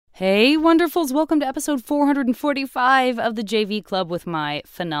Hey, wonderfuls. Welcome to episode 445 of the JV Club with my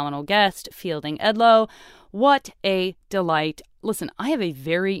phenomenal guest, Fielding Edlow. What a delight. Listen, I have a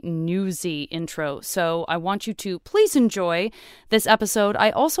very newsy intro, so I want you to please enjoy this episode.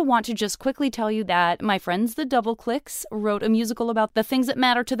 I also want to just quickly tell you that my friends, the Double Clicks, wrote a musical about the things that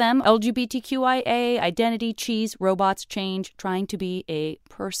matter to them: LGBTQIA, identity, cheese, robots, change, trying to be a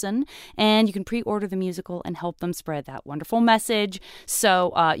person. And you can pre-order the musical and help them spread that wonderful message.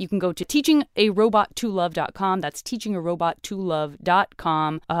 So you can go to teachingarobot2love.com. That's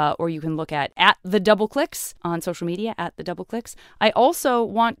teachingarobot2love.com. Or you can look at the Double Clicks on social media, at the Double Clicks. I also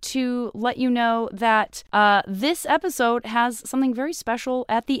want to let you know that this episode has something very special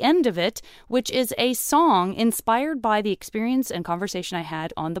at the end of it, which is a song inspired by the experience and conversation I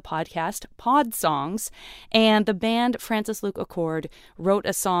had on the podcast Pod Songs. And the band Francis Luke Accord wrote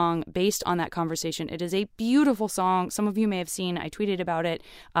a song based on that conversation. It is a beautiful song. Some of you may have seen, I tweeted about it.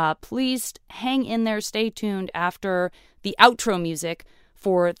 Please hang in there, stay tuned after the outro music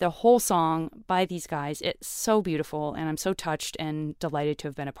for the whole song by these guys. It's so beautiful, and I'm so touched and delighted to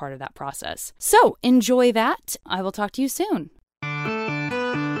have been a part of that process. So enjoy that. I will talk to you soon.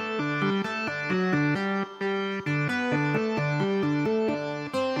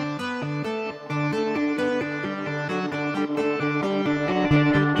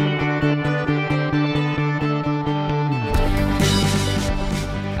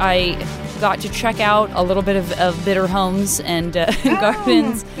 I got to check out a little bit of Bitter Homes and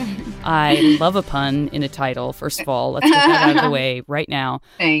Gardens. I love a pun in a title, first of all. Let's get that out of the way right now.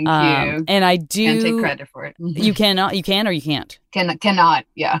 Thank you. And I do... Can't take credit for it. You cannot? You can or you can't? Cannot.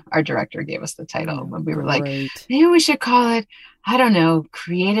 Yeah. Our director gave us the title when we were like, maybe we should call it, I don't know,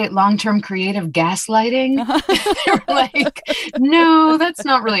 long-term creative gaslighting. They were like, no, that's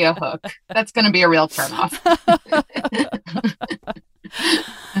not really a hook. That's going to be a real turnoff.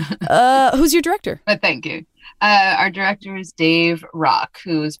 Who's your director? But thank you. Our director is Dave Rock,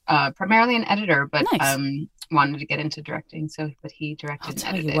 who's primarily an editor, but nice. Wanted to get into directing. But he directed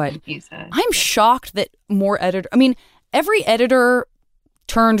and edited. I'm shocked that more editor. I mean, every editor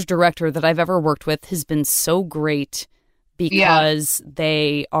turned director that I've ever worked with has been so great because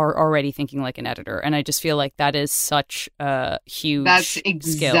they are already thinking like an editor, and I just feel like that is such a huge. That's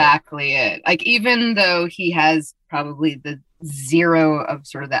exactly it. Like, even though he has probably the zero of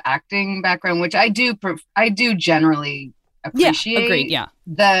sort of the acting background, which I do generally appreciate. Yeah, agreed. Yeah,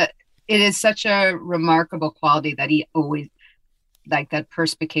 it is such a remarkable quality that he always, like, that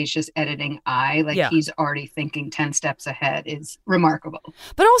perspicacious editing eye, he's already thinking 10 steps ahead is remarkable.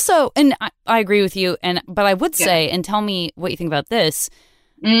 But also, and I agree with you, but I would say, and tell me what you think about this,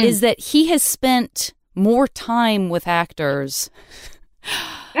 is that he has spent more time with actors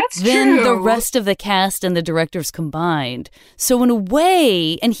than the rest of the cast and the directors combined. So in a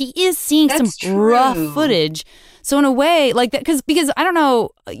way, and he is seeing some rough footage. So in a way, like that, because I don't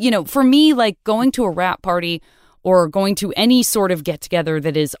know, for me, like going to a rap party or going to any sort of get together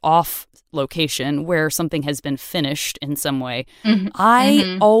that is off location where something has been finished in some way,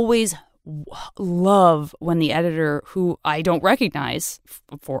 I always love when the editor, who I don't recognize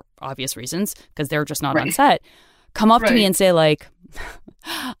for obvious reasons because they're just not on set, come up to me and say, like,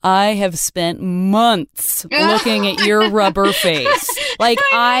 I have spent months looking at your rubber face. Like,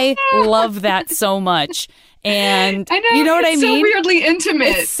 I love that so much. And I know, you know what I mean? It's so weirdly intimate.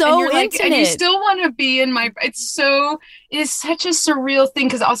 It's so intimate. And you still want to be in my... it is such a surreal thing,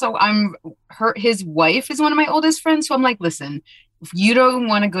 because also his wife is one of my oldest friends. So I'm like, listen, if you don't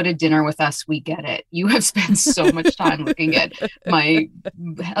want to go to dinner with us, we get it. You have spent so much time looking at my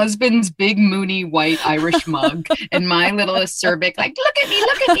husband's big, moony, white Irish mug and my little acerbic, like, look at me,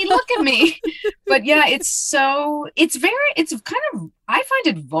 look at me, look at me. But yeah, it's kind of, I find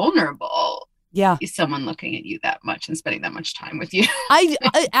it vulnerable. Yeah. Is someone looking at you that much and spending that much time with you? I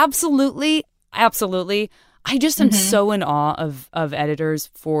absolutely. I just am so in awe of editors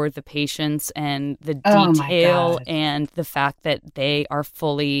for the patience and the detail and the fact that they are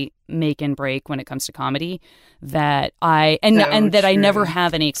fully make and break when it comes to comedy, that I never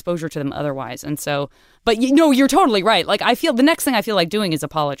have any exposure to them otherwise. And so, but you're totally right. Like, I feel the next thing I feel like doing is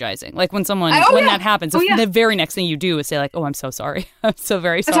apologizing. Like when that happens, the very next thing you do is say, like, oh, I'm so sorry. I'm so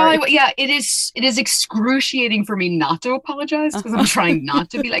very sorry. It is excruciating for me not to apologize, because I'm trying not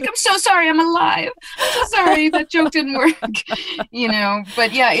to be like, I'm so sorry, I'm alive. I'm so sorry that joke didn't work.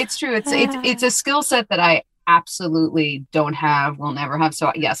 But yeah, it's true. It's a skill set that I absolutely don't have, will never have.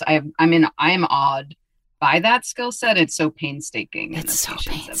 So yes, I am awed by that skill set. It's so painstaking. It's so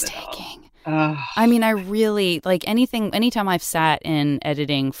painstaking. I mean, I really like anytime I've sat in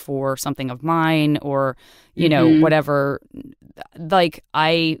editing for something of mine or, whatever, like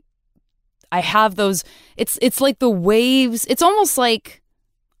I I have those, it's like the waves. It's almost like,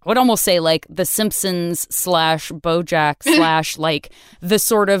 I would almost say like The Simpsons / BoJack / like the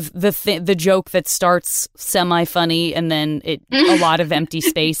sort of the joke that starts semi-funny and then a lot of empty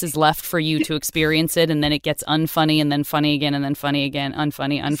space is left for you to experience it, and then it gets unfunny and then funny again and then funny again,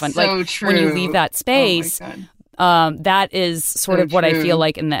 unfunny. So like true. When you leave that space, that is sort of what I feel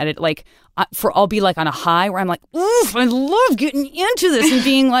like in the edit. Like I'll be like on a high where I'm like, oof, I love getting into this and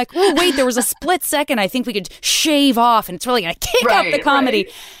being like, oh, wait, there was a split second I think we could shave off and it's really going to kick up the comedy.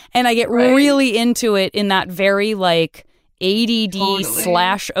 Right. And I get really into it in that very like ADD /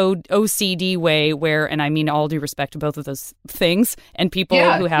 OCD way where, and I mean all due respect to both of those things and people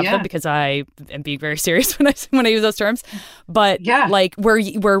who have them, because I am being very serious when I use those terms. But like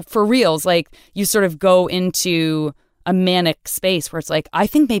where for reals, like you sort of go into a manic space where it's like, I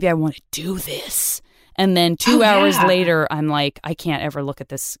think maybe I want to do this. And then 2 hours later, I'm like, I can't ever look at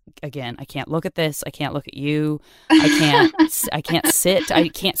this again. I can't look at this. I can't look at you. I can't sit. I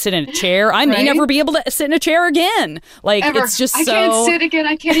can't sit in a chair. I may never be able to sit in a chair again. Like, ever. It's just I can't sit again.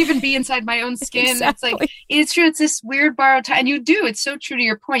 I can't even be inside my own skin. Exactly. It's like, it's true. It's this weird borrowed time. And you do. It's so true to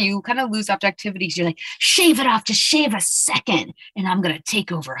your point. You kind of lose objectivity. You're like, shave it off. Just shave a second. And I'm going to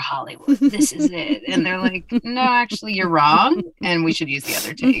take over Hollywood. This is it. And they're like, no, actually, you're wrong. And we should use the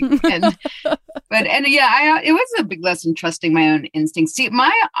other take. It was a big lesson trusting my own instincts. See,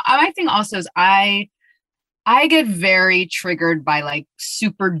 my thing also is I get very triggered by like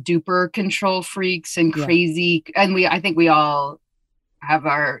super duper control freaks and crazy, and I think we all have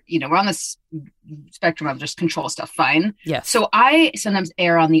our, we're on this spectrum of just control stuff. Fine. Yes. So I sometimes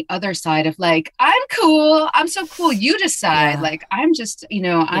err on the other side of like, I'm cool. I'm so cool. You decide. Yeah. Like, I'm just,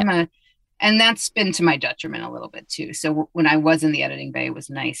 and that's been to my detriment a little bit too. So when I was in the editing bay, it was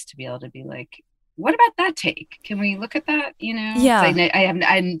nice to be able to be like, what about that take? Can we look at that? Yeah. I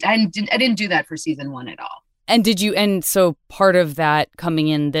didn't do that for season 1 at all. And so part of that coming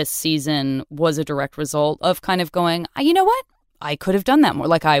in this season was a direct result of kind of going, you know what? I could have done that more.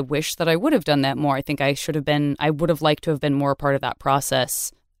 Like, I wish that I would have done that more. I think I would have liked to have been more a part of that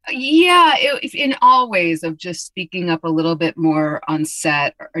process. Yeah, in all ways of just speaking up a little bit more on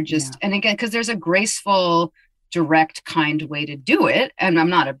set or just, and again, because there's a graceful, direct, kind way to do it. And I'm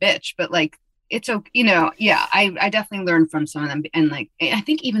not a bitch, but like, it's okay, I definitely learned from some of them. And like, I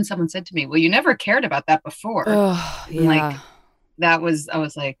think even someone said to me, well, you never cared about that before. Like, I was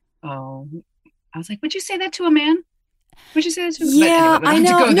like, would you say that to a man? Would you say that to me? Yeah, I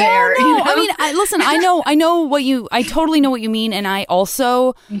know. I mean, I totally know what you mean. And I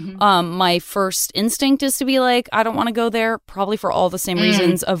also, my first instinct is to be like, I don't want to go there, probably for all the same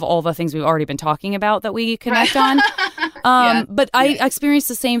reasons of all the things we've already been talking about that we connect on. But I experienced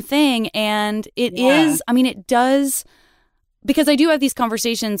the same thing. And it is, it does, because I do have these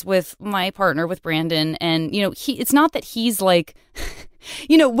conversations with my partner, with Brandon, and, it's not that he's like...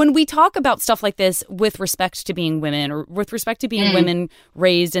 when we talk about stuff like this with respect to being women or with respect to being women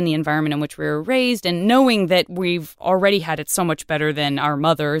raised in the environment in which we were raised, and knowing that we've already had it so much better than our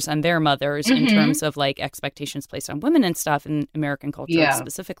mothers and their mothers in terms of like expectations placed on women and stuff in American culture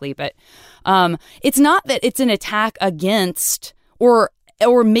specifically. But it's not that it's an attack against or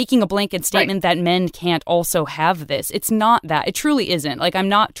making a blanket statement that men can't also have this. It's not that. It truly isn't. Like, I'm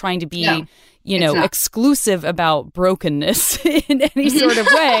not trying to be... exclusive about brokenness in any sort of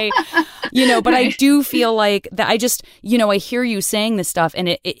way, but I do feel like that I just, I hear you saying this stuff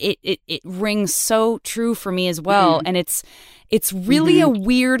and it rings so true for me as well. And it's really a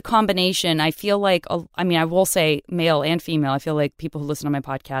weird combination. I feel like, I will say male and female. I feel like people who listen to my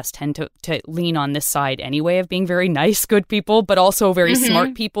podcast tend to lean on this side anyway of being very nice, good people, but also very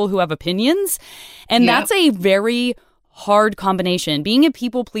smart people who have opinions. And that's a very hard combination. Being a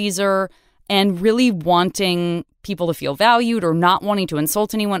people pleaser and really wanting people to feel valued or not wanting to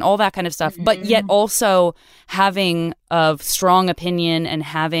insult anyone, all that kind of stuff, but yet also having a strong opinion and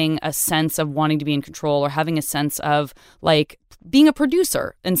having a sense of wanting to be in control or having a sense of like being a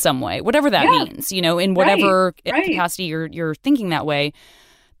producer in some way, whatever that means, in whatever capacity you're thinking that way.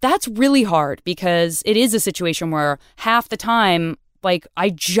 That's really hard because it is a situation where half the time, like, I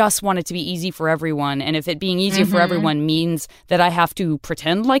just want it to be easy for everyone. And if it being easy for everyone means that I have to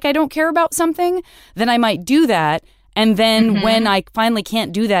pretend like I don't care about something, then I might do that. And then when I finally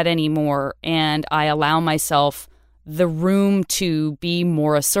can't do that anymore and I allow myself the room to be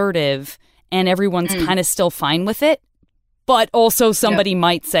more assertive and everyone's kind of still fine with it, but also somebody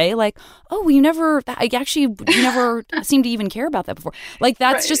might say like, oh, you never seemed to even care about that before. Like,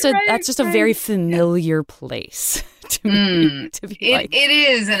 that's just a very familiar place to me. It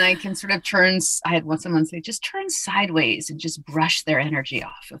is. And I can sort of I had someone say, just turn sideways and just brush their energy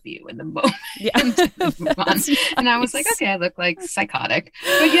off of you in the moment. Yeah. And I was like, okay, I look like psychotic.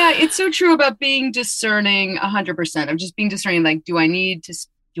 But yeah, it's so true about being discerning 100%. I'm just being discerning. Like, do I need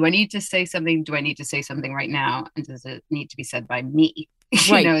to say something? Do I need to say something right now? And does it need to be said by me?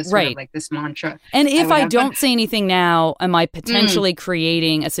 Right, it's sort of like this mantra. And if I don't say anything now, am I potentially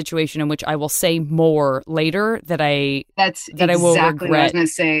creating a situation in which I will say more later that I will regret? What I was going to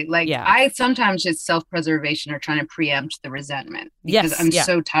say. Like, I sometimes just self-preservation or trying to preempt the resentment because I'm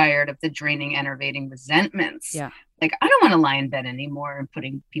so tired of the draining, enervating resentments. Yeah. Like, I don't want to lie in bed anymore and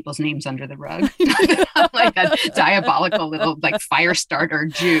putting people's names under the rug. I'm like a diabolical little like fire starter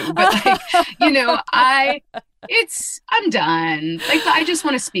Jew. But like, I'm done. Like, I just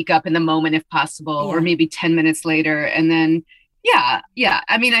want to speak up in the moment if possible, or maybe 10 minutes later. And then, yeah.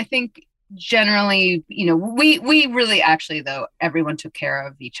 I mean, I think generally, we really actually, though, everyone took care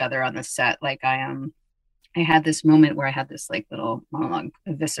of each other on the set. Like I had this moment where I had this like little monologue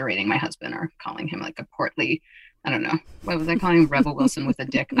eviscerating my husband or calling him like a portly, I don't know. What was I calling him? Rebel Wilson with a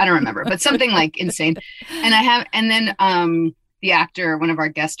dick? I don't remember, but something like insane. And then the actor, one of our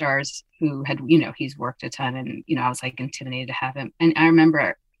guest stars who had, he's worked a ton and, I was like intimidated to have him. And I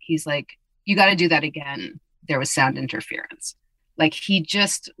remember he's like, you got to do that again. There was sound interference. Like he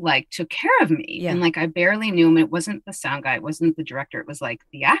just like took care of me. And like, I barely knew him. It wasn't the sound guy. It wasn't the director. It was like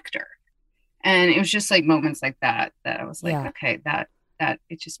the actor. And it was just like moments like that I was like, okay, that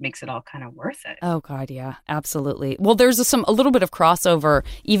it just makes it all kind of worth it. Oh God, yeah, absolutely. Well, there's a little bit of crossover,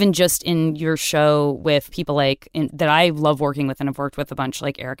 even just in your show with people like that I love working with, and I've worked with a bunch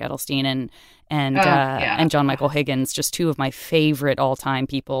like Eric Edelstein and John Michael Higgins, just two of my favorite all time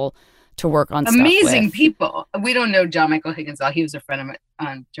people to work on. Amazing stuff with. People. We don't know John Michael Higgins. He was a friend of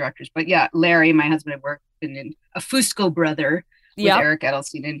my directors, but yeah, Larry, my husband, had worked in a Fusco brother. With Eric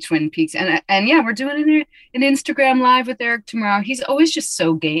Edelstein in Twin Peaks. And we're doing an Instagram live with Eric tomorrow. He's always just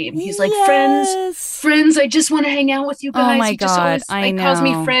so game. He's like, friends, I just want to hang out with you guys. Oh my he God, just always, I know. calls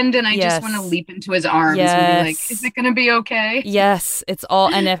me friend, and I just want to leap into his arms and be like, is it going to be okay? Yes, it's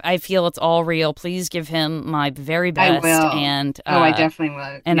all, and if I feel it's all real, please give him my very best. I will. And I definitely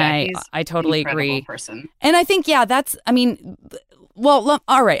will. And I totally agree. Person. And I think, well,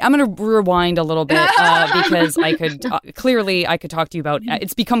 all right. I'm going to rewind a little bit because I could talk to you about.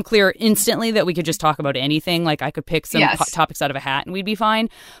 It's become clear instantly that we could just talk about anything. Like I could pick some topics out of a hat and we'd be fine.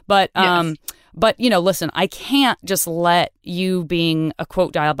 But listen, I can't just let you being a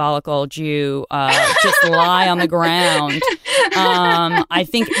quote diabolical Jew just lie on the ground. I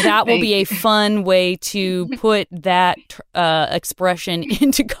think that will be a fun way to put that expression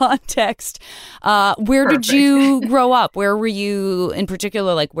into context. Where did you grow up? Where were you in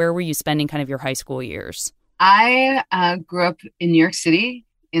particular? Like, where were you spending kind of your high school years? I grew up in New York City,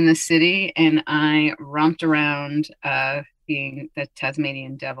 in the city, and I romped around being the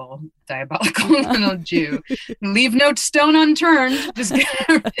Tasmanian devil, diabolical little Jew. Leave no stone unturned. Just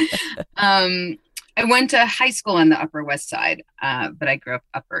I went to high school on the Upper West Side, but I grew up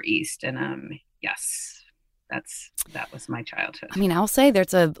Upper East, and yes, that was my childhood. I mean, I'll say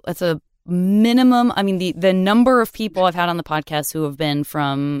that's a minimum. I mean, the number of people I've had on the podcast who have been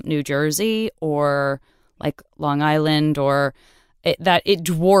from New Jersey or like Long Island or it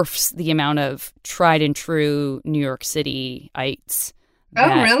dwarfs the amount of tried and true New York Cityites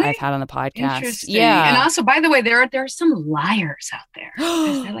really? I've had on the podcast. Interesting. Yeah. And also, by the way, there are some liars out there.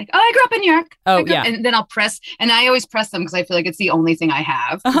 They're like, I grew up in New York. Oh, yeah. And then I'll press, and I always press them because I feel like it's the only thing I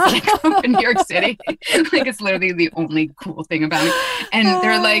have. I grew up in New York City. Like, it's literally the only cool thing about it. And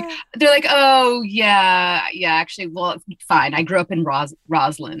they're like, oh, yeah, actually, well, fine. I grew up in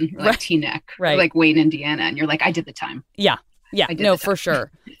Roslyn, or like Teaneck, or like Wayne, Indiana. And you're like, I did the time. Yeah. Yeah, no, for sure.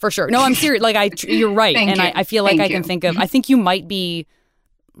 No, I'm serious. Like, you're right. I feel like I can think of, I think you might be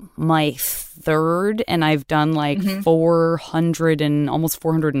my third, and I've done like 400 and almost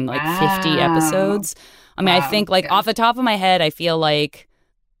 450 episodes. I mean, I think like off the top of my head, I feel like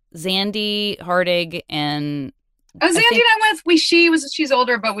Zandy Hardig and Zandy and I went. She's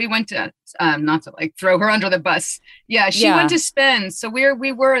older, but we went to not to like throw her under the bus. Yeah, she went to Spence, so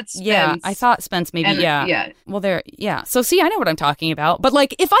we were at Spence. Yeah, I thought Spence maybe. And, yeah. Well, there. Yeah. So see, I know what I'm talking about. But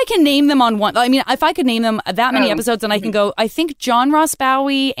like, if I can name them on one, I mean, if I could name them that many episodes, then I can go. I think John Ross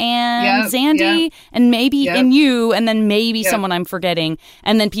Bowie and Zandy, and maybe and you, and then maybe someone I'm forgetting,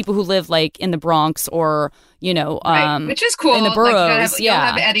 and then people who live like in the Bronx or. Which is cool. In the boroughs, you'll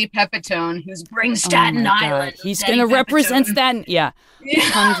have Eddie Pepitone, who's bring Staten Island. He's going to represent Staten. Yeah,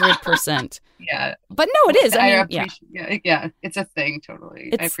 100%. Yeah. But no, it is. I mean, yeah, it's a thing.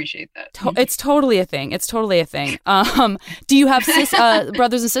 Totally. I appreciate that. It's totally a thing. It's totally a thing. Do you have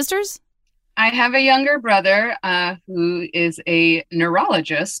brothers and sisters? I have a younger brother who is a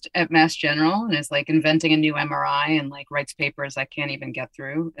neurologist at Mass General and is like inventing a new MRI and like writes papers I can't even get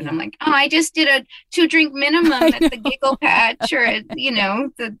through. And I'm like, oh, I just did a 2-drink minimum at the Giggle Patch or at,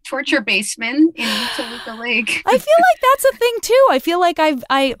 the torture basement in Toluca Lake. I feel like that's a thing too. I feel like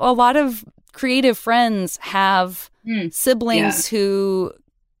a lot of creative friends have siblings who,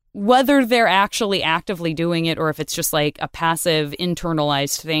 whether they're actually actively doing it or if it's just like a passive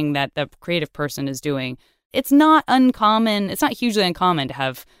internalized thing that the creative person is doing, it's not uncommon. It's not hugely uncommon to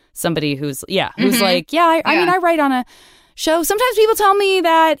have somebody who's like, I mean, I write on a show. Sometimes people tell me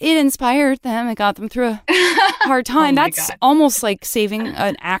that it inspired them. It got them through a hard time. That's almost like saving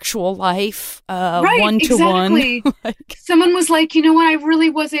an actual life, one-to-one. Exactly. Someone was like, you know what? I really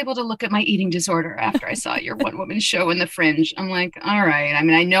was able to look at my eating disorder after I saw your one-woman show in the Fringe. I'm like, all right. I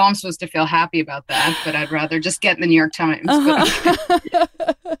mean, I know I'm supposed to feel happy about that, but I'd rather just get in the New York Times.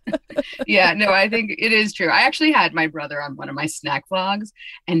 Yeah, no, I think it is true. I actually had my brother on one of my snack vlogs,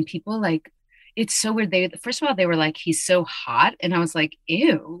 and people like, it's so weird. First of all, they were like, he's so hot. And I was like,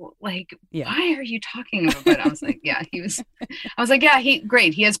 ew, like, why are you talking about it? I was like,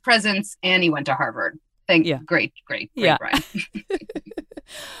 great. He has presence and he went to Harvard. Great, Brian.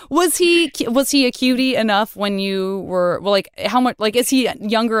 Was he a cutie enough when you were, well, like, how much, like, is he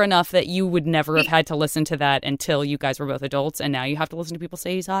younger enough that you would never have had to listen to that until you guys were both adults and now you have to listen to people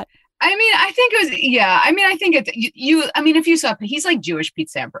say he's hot? I mean, I think it was, I think it's, if you saw, he's like Jewish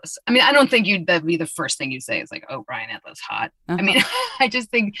Pete Sampras. I mean, I don't think that'd be the first thing you say is like, oh, Brian Edlow's hot. I mean, I just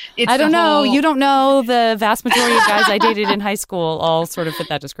think it's, I don't know. You don't know the vast majority of guys I dated in high school all sort of fit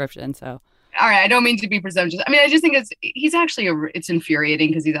that description. So. All right. I don't mean to be presumptuous. I mean, I just think he's actually, it's infuriating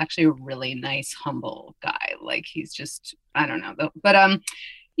because he's actually a really nice, humble guy. Like he's just, I don't know. But,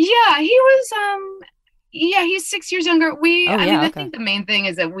 he was, he's 6 years younger. I think the main thing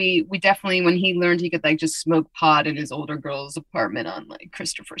is that we definitely, when he learned he could like just smoke pot in his older girl's apartment on like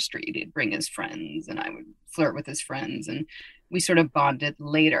Christopher Street, he'd bring his friends and I would flirt with his friends and we sort of bonded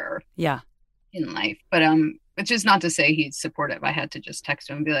later in life. But, which is not to say he's supportive. I had to just text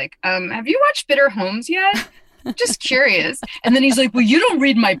him and be like, have you watched Bitter Homes yet? Just curious. And then he's like, well, you don't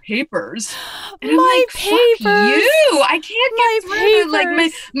read my papers. And I'm like, papers. Fuck you. I can't get through the, like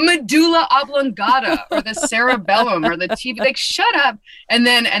my medulla oblongata or the cerebellum or the TV. Like, shut up. And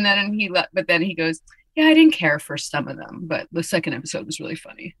then he goes, yeah, I didn't care for some of them, but the second episode was really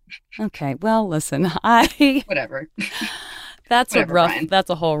funny. Okay. Well, listen, whatever. That's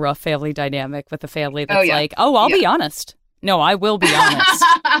a whole rough family dynamic with a family that's like, I'll be honest. No, I will be honest.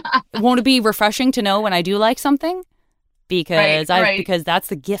 Won't it be refreshing to know when I do like something? Because because that's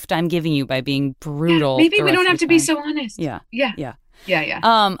the gift I'm giving you by being brutal. Maybe we don't have to be so honest. Yeah.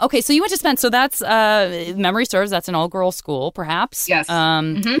 Okay, so you went to Spence. So that's memory serves. That's an all-girls school, perhaps. Yes.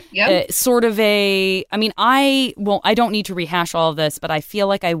 Sort of a. I mean, I don't need to rehash all of this, but I feel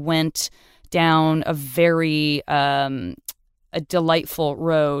like I went down a very a delightful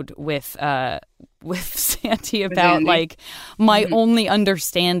road with Sandy about like my only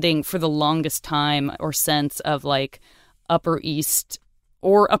understanding for the longest time or sense of like Upper East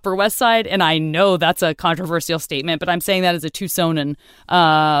or Upper West Side, and I know that's a controversial statement, but I'm saying that as a Tucsonan,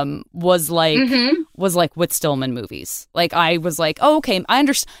 was like Whit Stillman movies. Like I was like, oh, okay,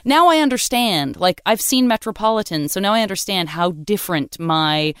 now I understand. Like I've seen Metropolitan, so now I understand how different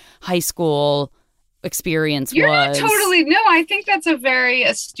my high school experience You're was. Not totally. No, I think that's a very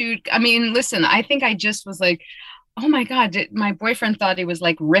astute. I mean, listen, I think I just was like, oh my God, my boyfriend thought he was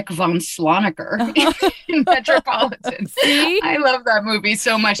like Rick von Sloniker in Metropolitan. See? I love that movie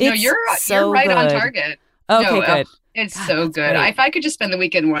so much. No, you're right on target. Okay, good. It's so good. If I could just spend the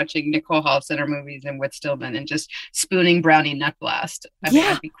weekend watching Nicole Hall Center movies and Whit Stillman and just spooning Brownie Nut Blast,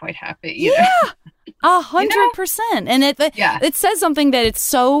 I'd be quite happy. You know? 100%. And it says something that it's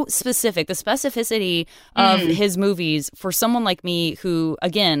so specific, the specificity of his movies for someone like me who,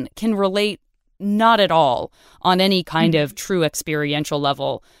 again, can relate not at all on any kind of true experiential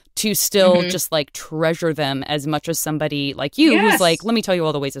level to still just like treasure them as much as somebody like you who's like, let me tell you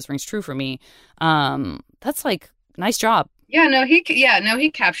all the ways this rings true for me. That's like, nice job.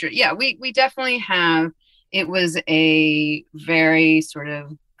 He captured. Yeah, we definitely have. It was a very sort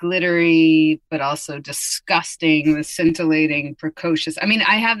of glittery, but also disgusting, scintillating, precocious. I mean,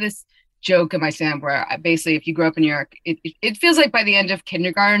 I have this joke in my stand where basically, if you grow up in New York, it feels like by the end of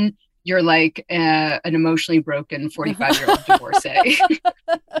kindergarten, you're like an emotionally broken 45-year-old divorcee.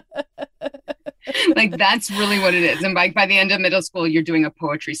 Like, that's really what it is. And by the end of middle school, you're doing a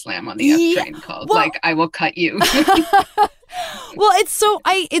poetry slam on the F train called like, I Will Cut You. Well, it's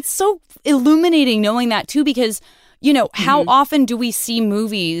so illuminating knowing that too, because, you know, how often do we see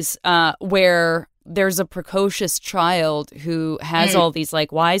movies where there's a precocious child who has all these like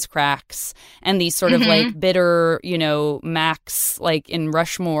wisecracks and these sort of like bitter, you know, Max, like in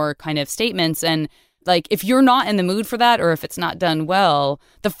Rushmore kind of statements. And like, if you're not in the mood for that, or if it's not done well,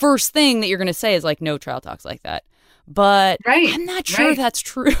 the first thing that you're going to say is like, no child talks like that. But I'm not sure that's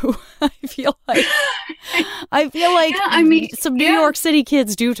true. I feel like some New York City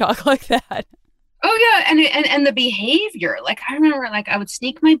kids do talk like that. Oh yeah, and the behavior. Like, I remember, like, I would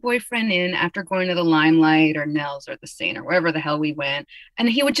sneak my boyfriend in after going to the Limelight or Nell's or the Saint or wherever the hell we went, and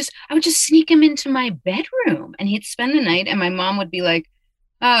I would just sneak him into my bedroom, and he'd spend the night, and my mom would be like,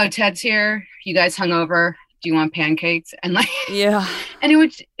 "Oh, Ted's here. You guys hungover? Do you want pancakes?" And like, yeah, and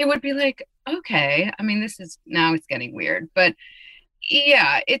it would be like, okay. I mean, now it's getting weird, but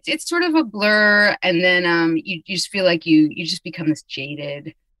yeah, it's sort of a blur, and then you just feel like you just become this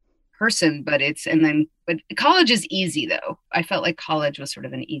jaded person. But college is easy though. I felt like college was sort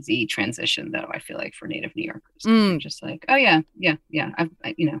of an easy transition though. I feel like for native New Yorkers, just like, oh yeah.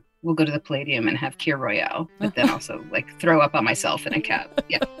 We'll go to the Palladium and have Kir Royale, but then also like throw up on myself in a cab.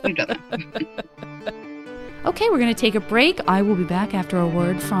 Yeah, we've done that. Okay, we're going to take a break. I will be back after a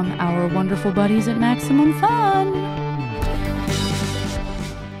word from our wonderful buddies at Maximum Fun.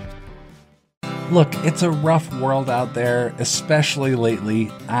 Look, it's a rough world out there, especially lately.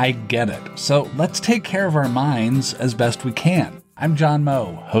 I get it. So let's take care of our minds as best we can. I'm John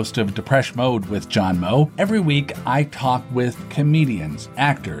Moe, host of Depeche Mode with John Moe. Every week, I talk with comedians,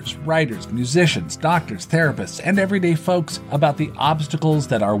 actors, writers, musicians, doctors, therapists, and everyday folks about the obstacles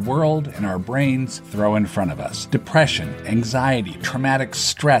that our world and our brains throw in front of us. Depression, anxiety, traumatic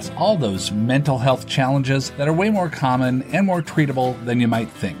stress, all those mental health challenges that are way more common and more treatable than you might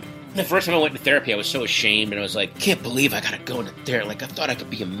think. The first time I went to therapy, I was so ashamed, and I was like, can't believe I gotta go into therapy. Like, I thought I could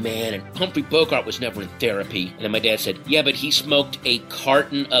be a man, and Humphrey Bogart was never in therapy. And then my dad said, yeah, but he smoked a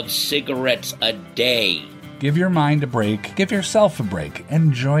carton of cigarettes a day. Give your mind a break, give yourself a break,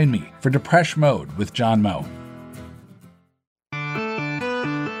 and join me for Depeche Mode with John Moe.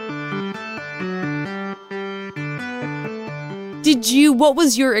 What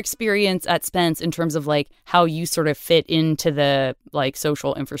was your experience at Spence in terms of like how you sort of fit into the like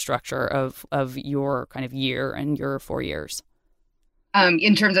social infrastructure of your kind of year and your 4 years?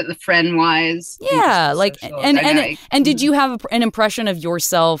 In terms of the friend wise. Yeah. Like, and did you have an impression of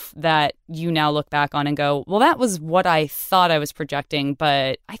yourself that you now look back on and go, well, that was what I thought I was projecting,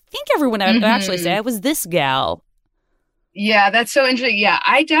 but I think everyone would actually say I was this gal. Yeah, that's so interesting. Yeah,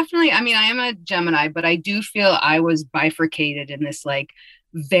 I am a Gemini, but I do feel I was bifurcated in this like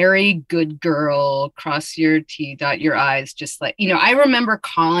very good girl, cross your T, dot your I's, just like, I remember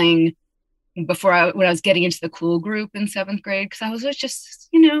calling when I was getting into the cool group in 7th grade, because I was just,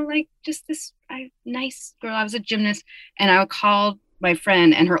 just this nice girl. I was a gymnast, and I would call my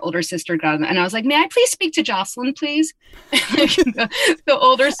friend, and her older sister got on, and I was like, may I please speak to Jocelyn, please? the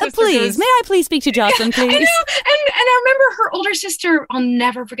older sister please, may I please speak to Jocelyn, please? I know. And I remember her older sister, I'll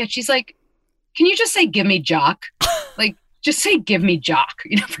never forget, she's like, can you just say, give me Jock? Like, just say, give me Jock,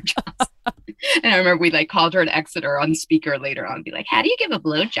 for Jocelyn. And I remember we like called her at Exeter on speaker later on, and be like, how do you give a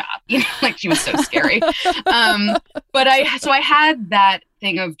blowjob? Like, she was so scary. But I had that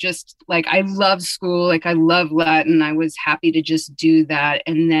thing of just like, I love school, like I love Latin. I was happy to just do that.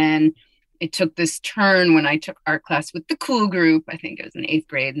 And then it took this turn when I took art class with the cool group. I think it was in 8th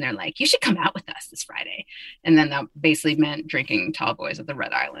grade, and they're like, you should come out with us this Friday. And then that basically meant drinking tall boys at the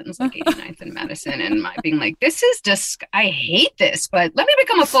Red Islands, like 89th and Madison, and being like, this is I hate this, but let me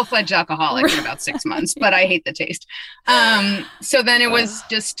become a full-fledged alcoholic in about 6 months, but I hate the taste. So then it was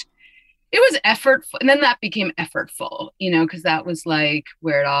effortful. And then that became effortful, because that was like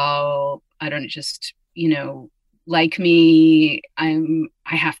where it all, I don't just, like me,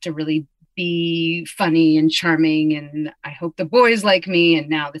 I have to really be funny and charming, and I hope the boys like me. And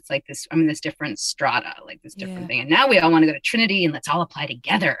now it's like this, I'm in this different strata, like this different thing. And now we all want to go to Trinity, and let's all apply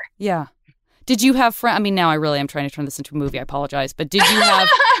together. Yeah. Did you have friends? I mean, now I really am trying to turn this into a movie. I apologize. But did you have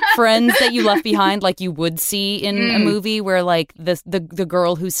friends that you left behind like you would see in a movie where like the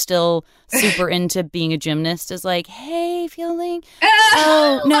girl who's still super into being a gymnast is like, hey, feeling?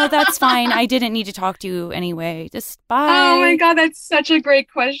 Oh, no, that's fine. I didn't need to talk to you anyway. Just bye. Oh, my God. That's such a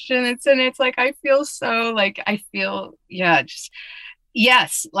great question. It's like, I feel so like,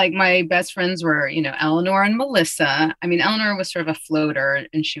 yes, like my best friends were, Eleanor and Melissa. I mean, Eleanor was sort of a floater,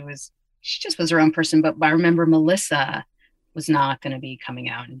 and she just was her own person. But I remember Melissa was not going to be coming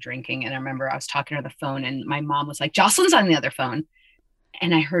out and drinking. And I remember I was talking to her on the phone and my mom was like, Jocelyn's on the other phone.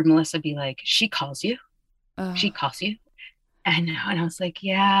 And I heard Melissa be like, she calls you. She calls you. And I was like,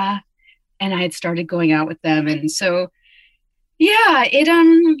 yeah. And I had started going out with them. And so, yeah,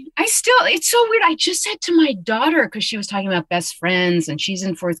 it's so weird. I just said to my daughter, because she was talking about best friends and she's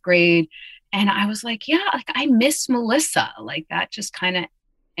in 4th grade. And I was like, yeah, like I miss Melissa. Like that just kind of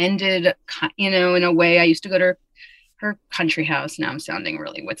ended, in a way. I used to go to her country house. Now I'm sounding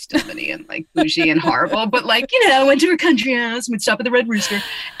really Woodstock-y and like bougie and horrible, but like, I went to her country house, we'd stop at the Red Rooster.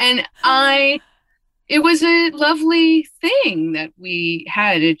 And it was a lovely thing that we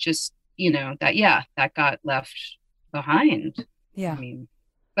had. It just, that got left behind. Yeah. I mean,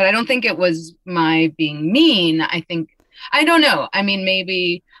 but I don't think it was my being mean. I don't know. I mean,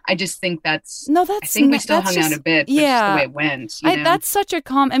 maybe I just think I think we still hung out a bit. Yeah. Just the way it went. That's such a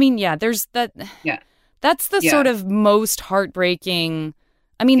there's that. Yeah. That's the sort of most heartbreaking.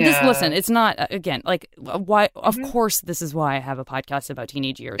 I mean, listen, it's not, again, like, why, of course, this is why I have a podcast about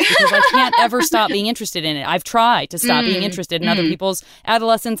teenage years, because I can't ever stop being interested in it. I've tried to stop being interested in other people's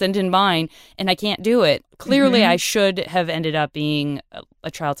adolescence and in mine, and I can't do it. Clearly, I should have ended up being a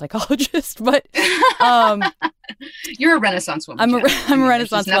child psychologist, but you're a Renaissance woman. I'm a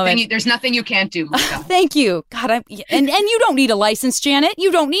Renaissance woman. There's nothing you can't do. Thank you, God. And you don't need a license, Janet.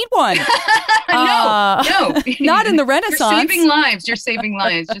 You don't need one. No, not in the Renaissance. You're saving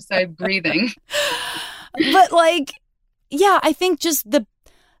lives just by breathing. But like, yeah, I think just the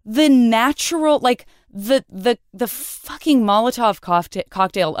natural, like the fucking Molotov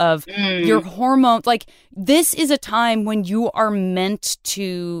cocktail of your hormones. Like, this is a time when you are meant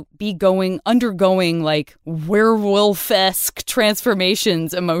to be undergoing like werewolf-esque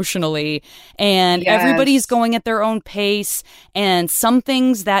transformations emotionally, and everybody's going at their own pace, and some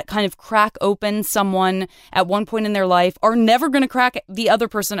things that kind of crack open someone at one point in their life are never going to crack the other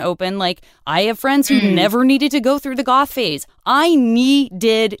person open. Like, I have friends who never needed to go through the goth phase. I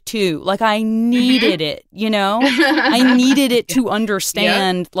needed to. Like, I needed it, I needed it to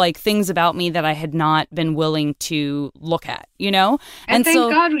understand like things about me that I had not been willing to look at, And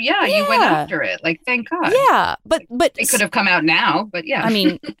thank God, you went after it. Like, thank God. Yeah, but it could have come out now, but yeah. I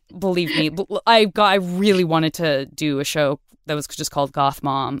mean, believe me, I really wanted to do a show that was just called Goth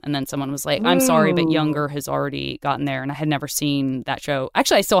Mom, and then someone was like, I'm sorry, but Younger has already gotten there, and I had never seen that show.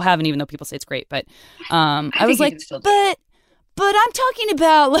 Actually, I still haven't, even though people say it's great, but I was like, but I'm talking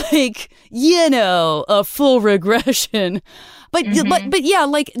about like, a full regression. But but yeah,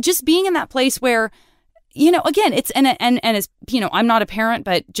 like just being in that place where, again, it's and as I'm not a parent,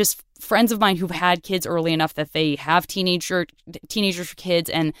 but just friends of mine who've had kids early enough that they have teenagers for kids,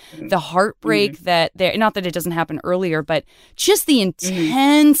 and the heartbreak that they're, not that it doesn't happen earlier, but just the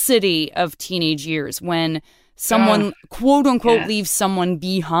intensity of teenage years when someone quote unquote leaves someone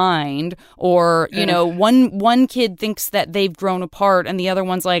behind, or one kid thinks that they've grown apart and the other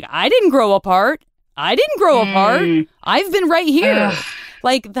one's like, I didn't grow apart, I've been right here.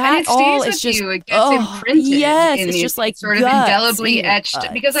 Like that, and it all stays is just you. It gets imprinted. Yes, it's just like sort of indelibly etched.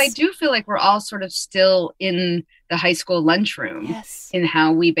 Because I do feel like we're all sort of still in the high school lunchroom in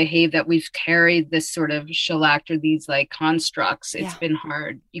how we behave. That we've carried this sort of shellacked or these like constructs. It's been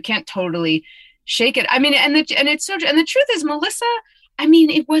hard. You can't totally shake it. I mean, and the truth is, Melissa, I mean,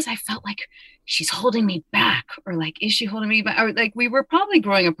 I felt like she's holding me back, or like, is she holding me back? Or like, we were probably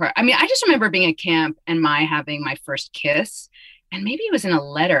growing apart. I mean, I just remember being at camp and having my first kiss, and maybe it was in a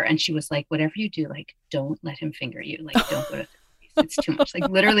letter, and she was like, whatever you do, like, don't let him finger you. Like, don't go to it's too much. Like,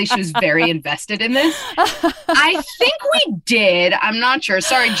 literally, she was very invested in this. I think we did. I'm not sure.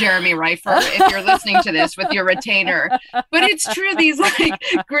 Sorry, Jeremy Reifer, if you're listening to this with your retainer. But it's true, these like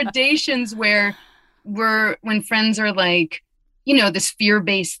gradations when friends are like, this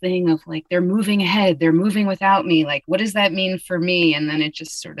fear-based thing of like, they're moving ahead, they're moving without me. Like, what does that mean for me? And then it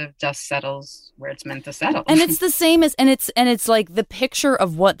just sort of dust settles where it's meant to settle. And it's the same as, and it's like the picture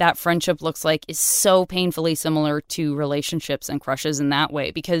of what that friendship looks like is so painfully similar to relationships and crushes in that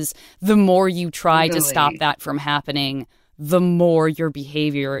way, because the more you try to stop that from happening, the more your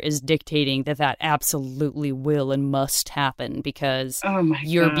behavior is dictating that absolutely will and must happen, because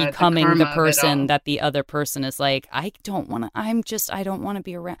you're becoming the person that the other person is like, I don't want to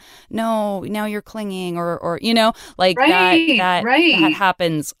be around. No, now you're clinging, or like that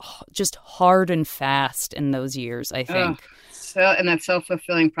happens just hard and fast in those years, I think. And that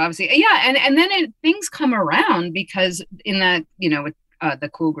self-fulfilling prophecy. Yeah. And then things come around, because in that, the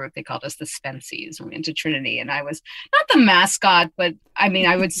cool group, they called us the Spencies when we went to Trinity. And I was not the mascot, but I mean,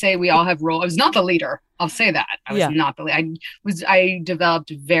 I would say we all have roles. I was not the leader. I'll say that. I was not the leader. I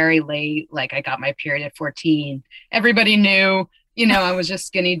developed very late. Like I got my period at 14. Everybody knew, I was just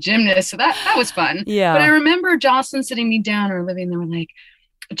skinny gymnast. So that was fun. Yeah. But I remember Jocelyn sitting me down, or Olivia, and they were like,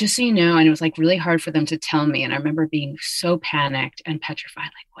 just so you know, and it was like really hard for them to tell me. And I remember being so panicked and petrified.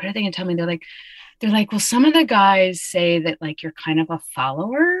 Like, what are they going to tell me? They're like, well, some of the guys say that like you're kind of a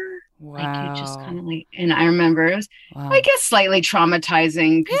follower. Wow. Like you just kind of like, and I remember it was, I guess, slightly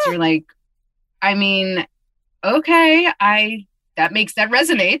traumatizing because you're like, I mean, okay, that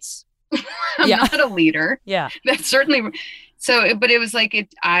resonates. I'm not a leader. Yeah. That's certainly so, but it was like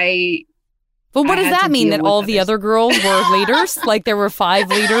But what does that mean? That all the other girls were leaders? Like there were 5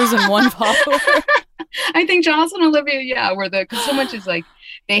 leaders and 1 follower? I think Jocelyn and Olivia, were because so much is like,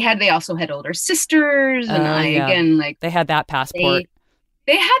 they also had older sisters. And again, like. They had that passport.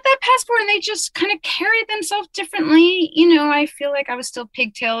 They had that passport and they just kind of carried themselves differently. I feel like I was still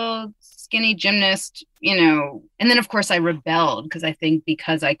pigtail, skinny gymnast, and then of course I rebelled because I think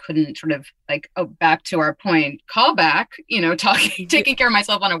because I couldn't sort of like, back to our point, call back, taking care of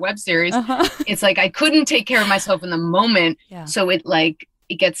myself on a web series. It's like I couldn't take care of myself in the moment. Yeah. So it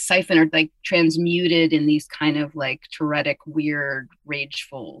gets siphoned or like transmuted in these kind of like Tourettic, weird,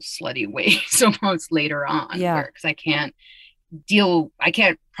 rageful, slutty ways almost later on. Yeah. Because I can't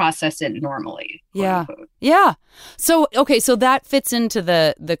process it normally. Yeah. Yeah. So, okay. So that fits into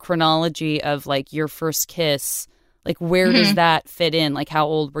the chronology of like your first kiss. Like where does that fit in? Like how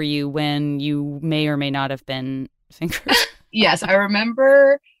old were you when you may or may not have been fingered? Yes. I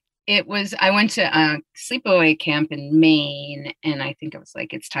remember I went to sleepaway camp in Maine and I think it was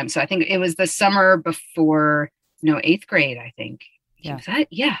like, it's time. So I think it was the summer before, 8th grade, I think. Yeah. Was that?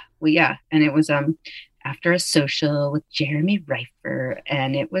 Yeah. Well, yeah. And it was, after a social with Jeremy Reifer.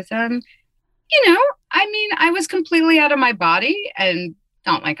 And it was, I mean, I was completely out of my body and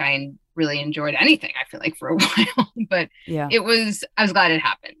not like I really enjoyed anything, I feel like, for a while, but I was glad it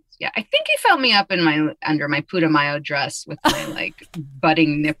happened. Yeah. I think he felt me up under my Putumayo dress with my like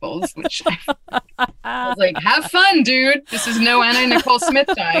budding nipples, which I was like, have fun, dude. This is no Anna Nicole Smith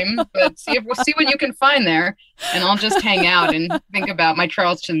time, but we'll see what you can find there. And I'll just hang out and think about my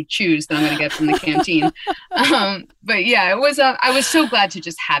Charleston chews that I'm going to get from the canteen. But yeah, it was, I was so glad to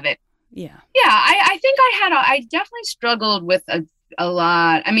just have it. Yeah. Yeah. I think I definitely struggled with a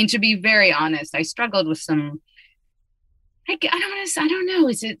lot. I mean, to be very honest, I struggled with some, I don't know.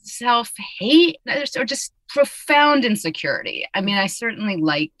 Is it self-hate or just profound insecurity? I mean, I certainly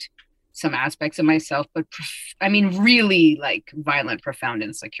liked some aspects of myself, but really like violent, profound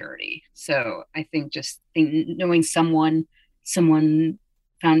insecurity. So I think knowing someone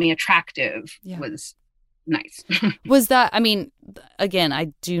found me attractive was nice. Was that, I mean, again,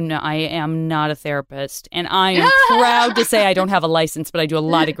 I am not a therapist and I am proud to say I don't have a license, but I do a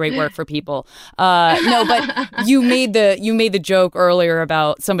lot of great work for people. No, but you made the joke earlier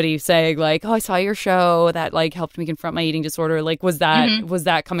about somebody saying like, oh, I saw your show that like helped me confront my eating disorder. Like, was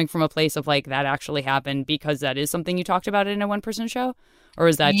that coming from a place of like, that actually happened because that is something you talked about in a one-person show? Or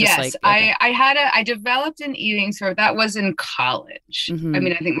is that just like... Yes, I developed an eating disorder. That was in college. Mm-hmm. I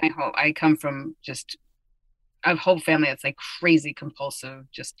mean, I think I come from just a whole family that's like crazy compulsive,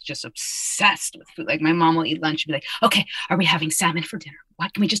 just obsessed with food. Like my mom will eat lunch and be like, okay, are we having salmon for dinner? Why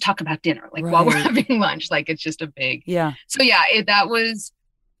can we just talk about dinner? Like while we're having lunch, like it's just a big, So yeah, that was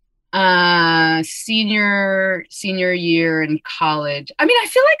senior year in college. I mean, I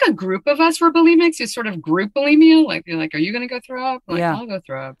feel like a group of us were bulimics is sort of group bulimia. Like you're like, are you going to go throw up? Like, I'll go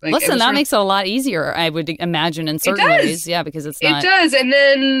throw up. Like, listen, that makes it a lot easier, I would imagine, in certain ways. Yeah, because it's not. It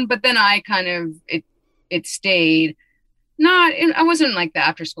does. But then I kind of, it stayed I wasn't like the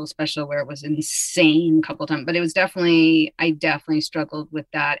after school special where it was insane a couple of times, but it was I definitely struggled with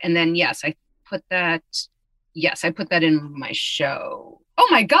that. And then, I put that in my show. Oh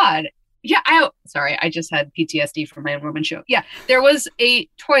my God. Yeah. I just had PTSD from my woman show. Yeah. There was a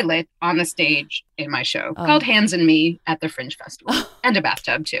toilet on the stage in my show called Hands and Me at the Fringe Festival and a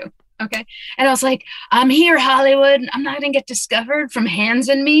bathtub too. Okay. And I was like, I'm here, Hollywood. I'm not going to get discovered from Hands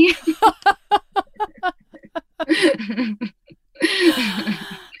and Me.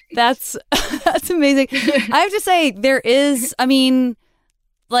 That's amazing. I have to say there is, I mean,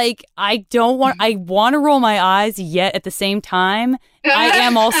 like I want to roll my eyes, yet at the same time I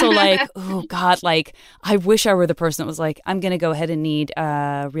am also like, oh God, like I wish I were the person that was like, I'm going to go ahead and need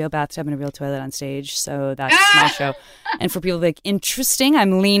a real bathtub and a real toilet on stage. So that's my show. And for people like, interesting,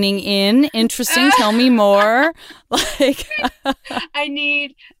 I'm leaning in. Interesting, tell me more. Like, I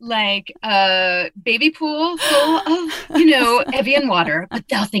need like a baby pool full of, you know, Evian water, but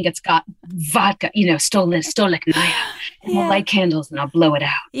they'll think it's got vodka, you know, Stolichnaya. And we'll light candles and I'll blow it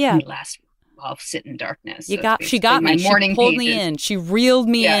out. Yeah. And last I'll sit in darkness. She got me. She pulled me in. She reeled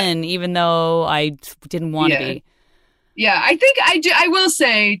me in, even though I didn't want to be. Yeah, I think I will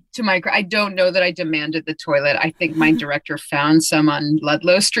say to my, I don't know that I demanded the toilet. I think my director found some on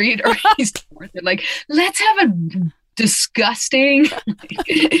Ludlow Street, or he's like, let's have a disgusting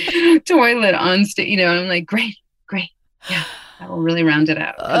toilet on stage. You know, and I'm like, great. Yeah, that will really round it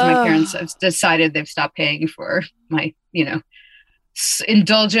out. Because my parents have decided they've stopped paying for my, you know,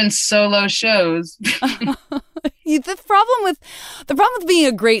 indulgent solo shows. The problem with being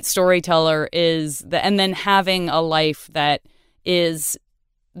a great storyteller is that, and then having a life that is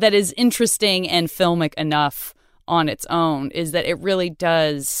interesting and filmic enough on its own, is that it really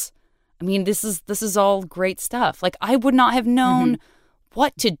does. I mean, this is all great stuff. Like, I would not have known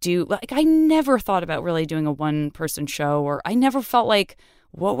what to do. Like, I never thought about really doing a one-person show, or I never felt like,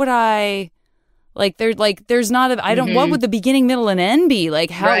 what would I... there's not a, I don't, what would the beginning, middle, and end be? Like,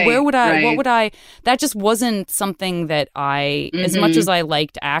 where would I, what would I, that just wasn't something that I, as much as I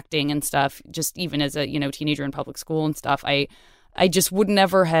liked acting and stuff, just even as a, you know, teenager in public school and stuff, I just would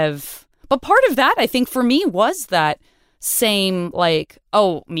never have, but part of that, I think for me was that same, like,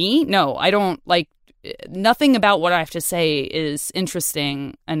 oh, me? No, I don't, like, nothing about what I have to say is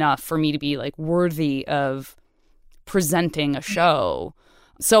interesting enough for me to be, like, worthy of presenting a show.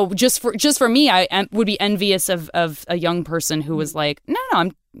 So just for me, I would be envious of a young person who was like, no,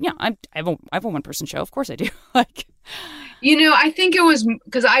 I have a one person show. Of course I do. Like, you know, I think it was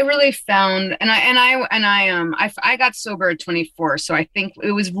because I really found, and I got sober at 24. So I think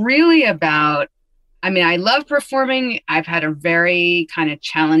it was really about, I mean, I love performing. I've had a very kind of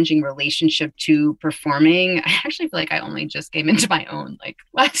challenging relationship to performing. I actually feel like I only just came into my own like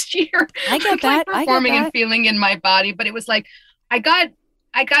last year. I get that. Like performing and feeling in my body, but it was like, I got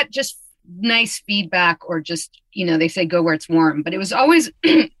just nice feedback, or just, you know, they say go where it's warm, but it was always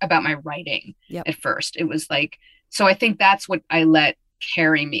about my writing at first. It was like, so I think that's what I let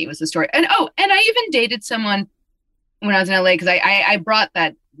carry me, was the story. And I even dated someone when I was in LA, because I brought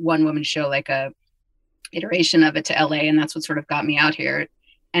that one woman show, like a iteration of it, to LA, and that's what sort of got me out here.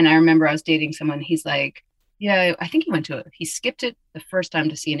 And I remember I was dating someone, he's like, yeah, I think he skipped it the first time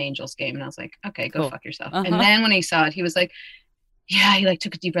to see an Angels game. And I was like, okay, go fuck yourself. And then when he saw it, he was like, yeah, he like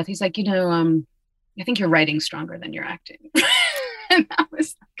took a deep breath. He's like, you know, I think your writing's stronger than your acting. And that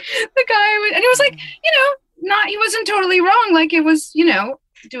was the guy, and it was like, you know, he wasn't totally wrong. Like, it was, you know,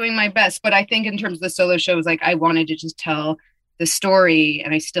 doing my best. But I think in terms of the solo shows, like, I wanted to just tell the story,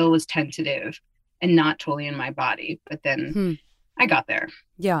 and I still was tentative and not totally in my body. But then I got there.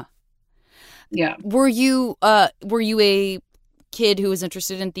 Yeah. Yeah. Were you a kid who was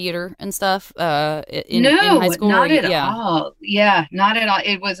interested in theater and stuff in high school? Not at all. Yeah, not at all.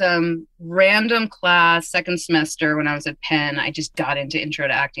 It was random class, second semester when I was at Penn. I just got into intro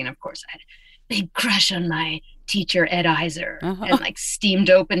to acting. Of course, I had a big crush on my teacher, Ed Iser, and like steamed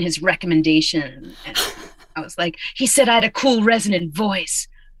open his recommendation. And I was like, he said I had a cool resonant voice.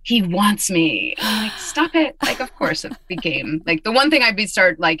 He wants me. And I'm like, stop it. Like, of course it became like the one thing I'd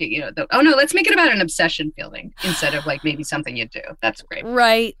start like, you know, oh no, let's make it about an obsession feeling instead of like maybe something you do. That's great.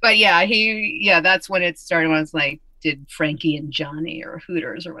 Right. But that's when it started, when I was like, did Frankie and Johnny or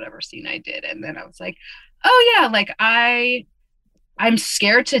Hooters or whatever scene I did. And then I was like, oh yeah, like I'm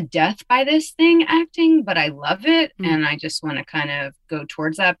scared to death by this thing, acting, but I love it. And I just want to kind of go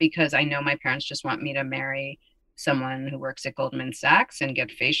towards that, because I know my parents just want me to marry someone who works at Goldman Sachs and get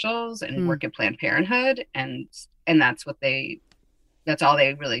facials and work at Planned Parenthood. And that's all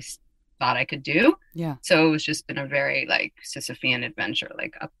they really thought I could do. Yeah. So it was just been a very like Sisyphean adventure,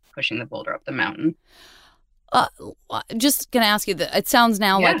 like pushing the boulder up the mountain. Just going to ask you that it sounds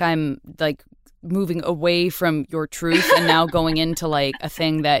now like I'm like moving away from your truth and now going into like a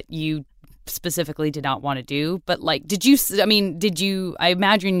thing that you specifically did not want to do. But like, I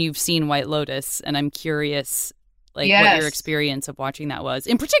imagine you've seen White Lotus, and I'm curious like what your experience of watching that was.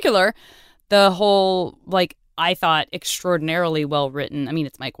 In particular, the whole, like, I thought extraordinarily well written. I mean,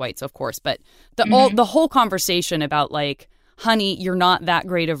 it's Mike White, so of course, but the whole conversation about like, honey, you're not that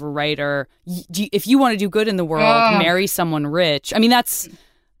great of a writer. If you want to do good in the world, marry someone rich. I mean, that's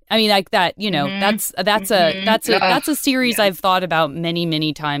I mean, like that, you know, that's a series I've thought about many,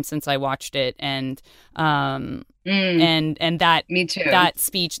 many times since I watched it. And that, me too. That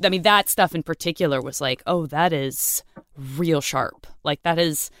speech, I mean, that stuff in particular was like, oh, that is real sharp. Like, that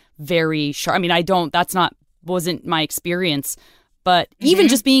is very sharp. I mean, wasn't my experience. But even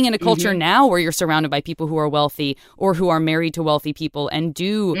just being in a culture now where you're surrounded by people who are wealthy or who are married to wealthy people and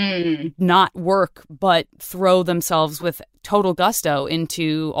do not work but throw themselves with total gusto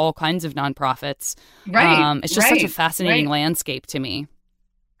into all kinds of nonprofits. Right. It's just such a fascinating landscape to me.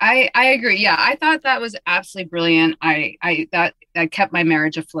 I agree. Yeah, I thought that was absolutely brilliant. That kept my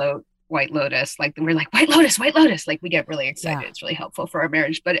marriage afloat. White Lotus, like we're like White Lotus, like we get really excited. Yeah. It's really helpful for our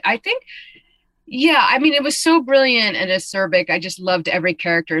marriage. But I think, yeah, I mean, it was so brilliant and acerbic. I just loved every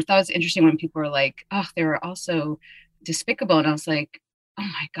character. I thought it was interesting when people were like, oh, they were also despicable. And I was like, oh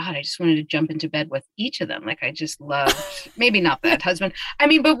my God, I just wanted to jump into bed with each of them. Like, I just loved, maybe not that husband. I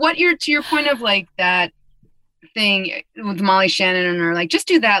mean, but to your point of like that thing with Molly Shannon and her, like, just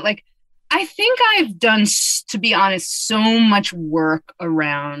do that. Like, I think I've done, to be honest, so much work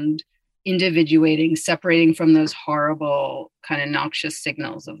around individuating, separating from those horrible kind of noxious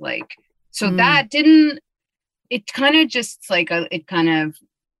signals of like, so that it kind of just like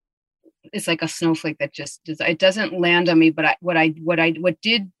it's like a snowflake that just it doesn't land on me. But what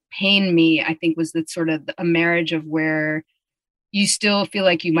did pain me, I think, was that sort of a marriage of where you still feel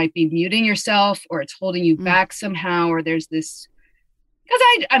like you might be muting yourself or it's holding you back somehow, or there's this, because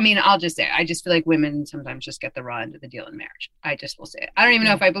I mean, I'll just say, I just feel like women sometimes just get the raw end of the deal in marriage. I just will say it. I don't even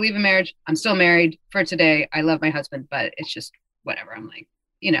know if I believe in marriage. I'm still married for today. I love my husband, but it's just whatever. I'm like,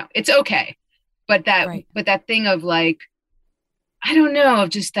 you know, it's okay. But that thing of like, I don't know,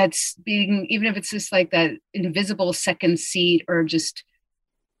 just that's being, even if it's just like that invisible second seat, or just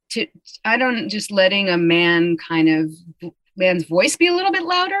letting a man's voice be a little bit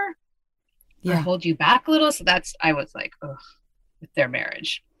louder or hold you back a little. So I was like, ugh, with their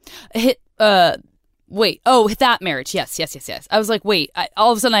marriage. That marriage. Yes. I was like, wait.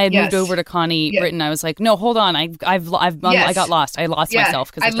 All of a sudden, I had moved over to Connie Britton. I was like, no, hold on. I got lost. I lost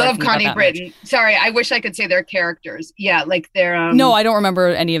myself because I love Connie Britton. Marriage. Sorry, I wish I could say their characters. Yeah, like they're. No, I don't remember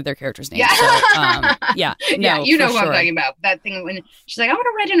any of their characters' names. Yeah, so, no, you know who I'm talking about. That thing when she's like, I want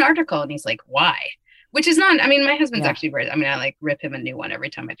to write an article, and he's like, why? Which is not, I mean, my husband's actually very, I mean, I like rip him a new one every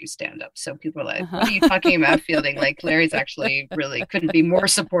time I do stand up. So people are like, what are you talking about, Fielding? Like, Larry's actually really couldn't be more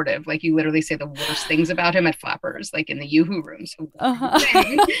supportive. Like, you literally say the worst things about him at Flappers, like in the Yoo-Hoo room. So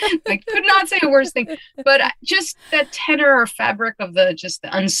like, could not say a worse thing. But just that tenor or fabric of the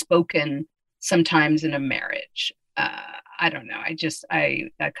unspoken sometimes in a marriage. I don't know.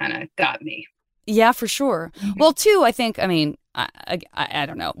 That kind of got me. Yeah, for sure. Well, too, I think, I mean, I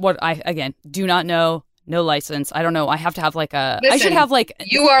don't know what again, do not know, no license. I don't know. I have to have like I should have like,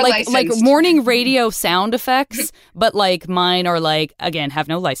 you are like morning radio sound effects, but like mine are like, again, have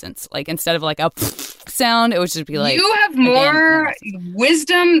no license. Like instead of like a sound, it would just be like, you have more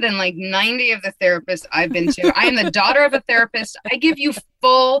wisdom than like 90 of the therapists I've been to. I am the daughter of a therapist. I give you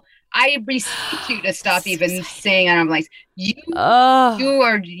I beseech you to stop even saying I'm like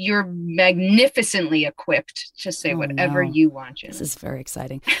you're magnificently equipped to say whatever you want. This is very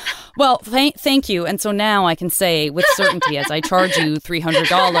exciting. Well, thank you. And so now I can say with certainty, as I charge you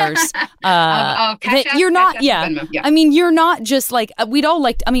 $300, that you're not. Yeah, I mean, you're not just like we'd all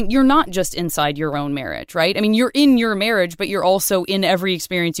like. I mean, you're not just inside your own marriage, right? I mean, you're in your marriage, but you're also in every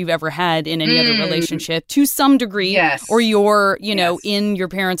experience you've ever had in any other relationship to some degree. Yes. Or you're, in your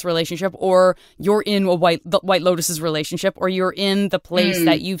parents' relationship, or you're in a White Lotus's relationship, or you're in the place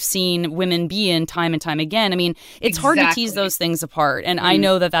that you've seen women be in time and time again. I mean, it's hard to tease those things apart. And I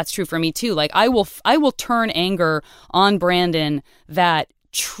know that that's true for me too. Like I will turn anger on Brandon that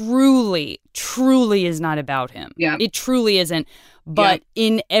truly is not about him. Yeah. It truly isn't. But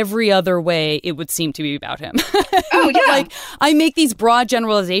in every other way, it would seem to be about him. Oh, yeah. Like I make these broad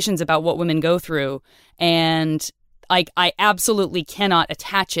generalizations about what women go through, and I absolutely cannot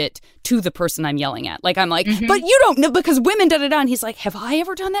attach it to the person I'm yelling at. Like, I'm like, but you don't know because women da-da-da. And he's like, have I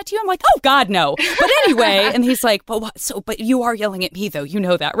ever done that to you? I'm like, oh, God, no. But anyway, and he's like, but what? But you are yelling at me, though. You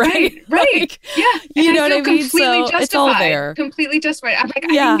know that, right? Right. Like, yeah. You know what I mean? Completely justified. It's all there. Completely justified. I'm like,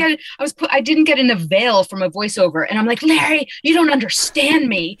 I didn't get in a veil from a voiceover. And I'm like, Larry, you don't understand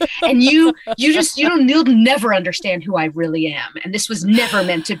me. And you'll never understand who I really am. And this was never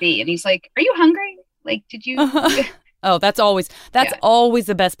meant to be. And he's like, are you hungry? Like, did you? Oh, that's always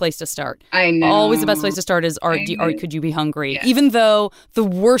the best place to start. I know. Always the best place to start is, could you be hungry? Yeah. Even though the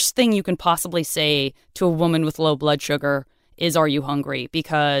worst thing you can possibly say to a woman with low blood sugar is Are You Hungry?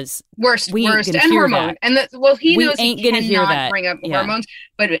 Because worst, and hormone. And he knows he cannot bring up hormones,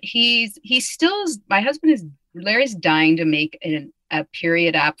 but Larry's dying to make a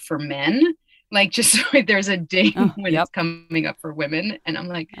period app for men. Like, just so there's a ding when it's coming up for women. And I'm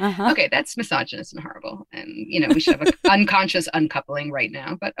like, okay, that's misogynist and horrible. And, we should have an unconscious uncoupling right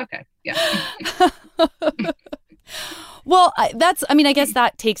now. But okay, yeah. Well, I guess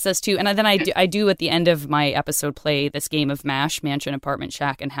that takes us to, and then I do at the end of my episode play this game of MASH, Mansion, Apartment,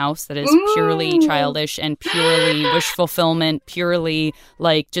 Shack, and House that is purely childish and purely wish fulfillment, purely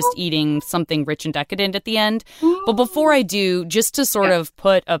like just eating something rich and decadent at the end. But before I do, just to sort of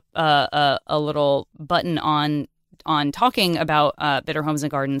put a little button on talking about Bitter Homes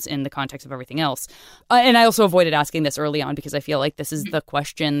and Gardens in the context of everything else. And I also avoided asking this early on because I feel like this is the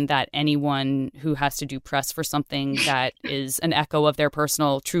question that anyone who has to do press for something that is an echo of their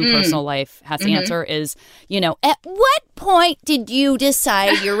personal life has to answer is, at what point did you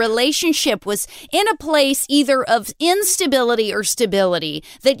decide your relationship was in a place either of instability or stability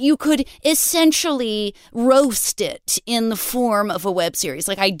that you could essentially roast it in the form of a web series?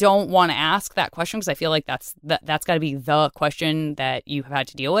 Like, I don't want to ask that question because I feel like that's got to be the question that you have had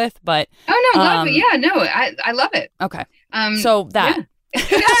to deal with. But I love it. Okay, so that.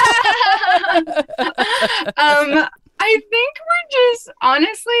 Yeah. I think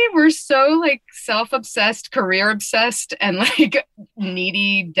we're so like self-obsessed, career obsessed, and like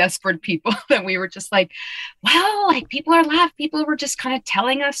needy, desperate people that we were just like, well, like people were just kind of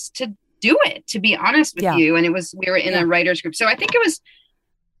telling us to do it, to be honest with you. And we were in a writer's group. So I think it was,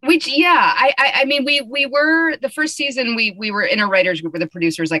 we were, the first season, we were in a writer's group where the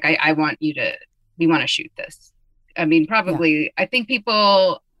producers like, we want to shoot this. I mean, probably, I think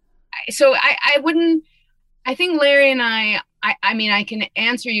people, so I think Larry and I can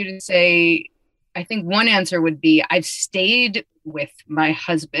answer you to say, I think one answer would be I've stayed with my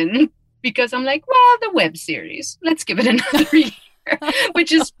husband because I'm like, well, the web series, let's give it another year.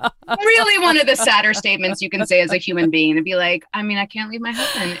 Which is really one of the sadder statements you can say as a human being, to be like, I can't leave my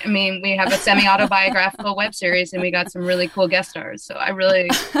husband. We have a semi-autobiographical web series and we got some really cool guest stars. So I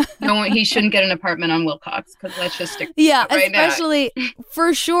really know he shouldn't get an apartment on Wilcox, because let's just stick especially now.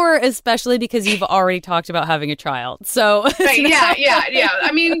 For sure, especially because you've already talked about having a child. So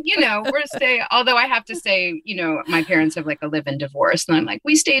although I have to say, my parents have like a live-in divorce and I'm like,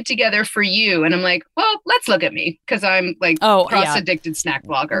 we stayed together for you. And I'm like, well, let's look at me, because I'm like, addicted snack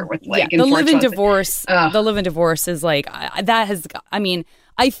blogger with like the live-in divorce. The live-in divorce is like that has.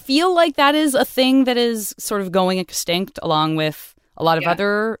 I feel like that is a thing that is sort of going extinct, along with a lot of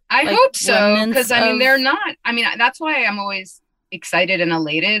other. I hope so, because they're not. That's why I'm always excited and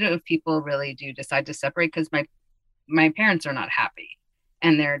elated if people really do decide to separate, because my parents are not happy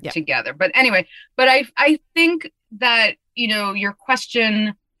and they're together. But anyway, I think that your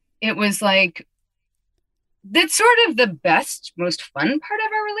question, it was like, that's sort of the best, most fun part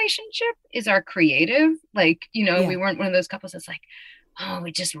of our relationship is our creative. Like, we weren't one of those couples that's like, oh,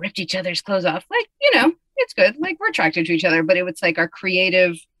 we just ripped each other's clothes off. Like, it's good. Like, we're attracted to each other, but it was like our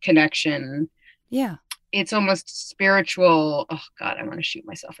creative connection. Yeah. It's almost spiritual. Oh God, I want to shoot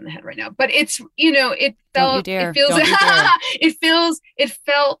myself in the head right now. But it's, it felt, it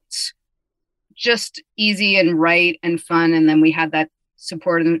felt just easy and right and fun. And then we had that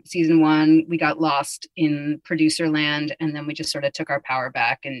support in season one. We got lost in producer land, and then we just sort of took our power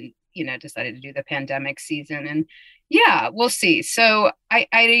back and decided to do the pandemic season. And we'll see. So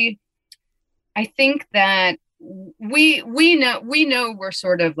I think that we know we're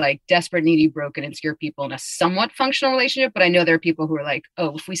sort of like desperate, needy, broken, insecure people in a somewhat functional relationship, but I know there are people who are like,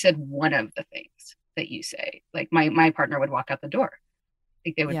 oh, if we said one of the things that you say, like my partner would walk out the door.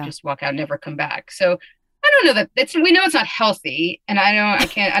 Like they would just walk out and never come back. So I don't know that we know it's not healthy, and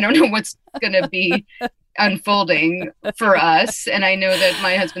I don't know what's going to be unfolding for us. And I know that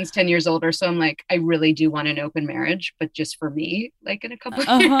my husband's 10 years older. So I'm like, I really do want an open marriage, but just for me, like in a couple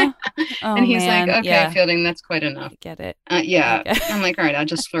of years. And he's like, okay, Fielding, that's quite enough. I get it. I'm like, all right, I'll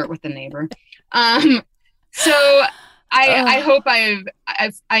just flirt with the neighbor. So I hope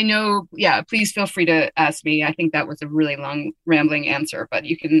I know. Yeah, please feel free to ask me. I think that was a really long, rambling answer, but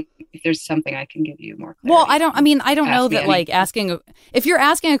you can, if there's something I can give you more clarity. Well, I don't know that like if you're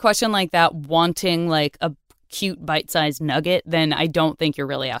asking a question like that, wanting like a cute bite-sized nugget, then I don't think you're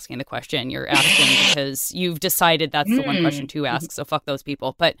really asking the question. You're asking because you've decided that's the one question to ask. So fuck those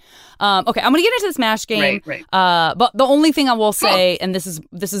people. But okay, I'm gonna get into this MASH game. Right. But the only thing I will say, and this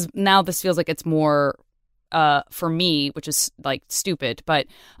is now this feels like it's more for me, which is like stupid, but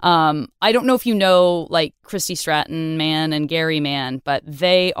I don't know if you know like Christy Stratton Man and Gary Man, but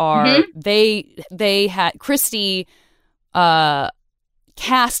they are they had Christy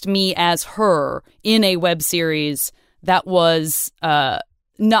cast me as her in a web series that was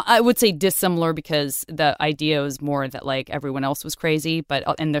not, I would say, dissimilar, because the idea was more that like everyone else was crazy, but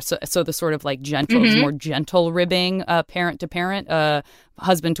and there's so the sort of like gentle, it's more gentle ribbing, parent to parent,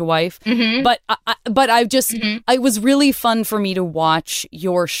 husband to wife. But I've just it was really fun for me to watch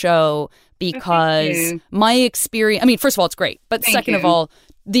your show, because my experience, I mean, first of all, it's great, but second of all,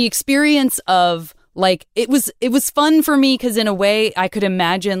 the experience of like it was fun for me, because in a way I could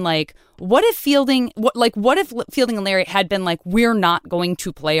imagine like what if Fielding and Larry had been like, we're not going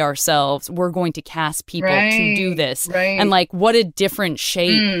to play ourselves, we're going to cast people to do this, and like what a different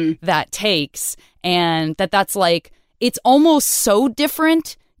shape that takes, and that's like, it's almost so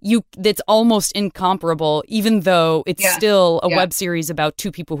different, that's almost incomparable, even though it's still a web series about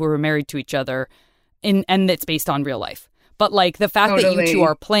two people who are married to each other, and it's based on real life. But like the fact that you two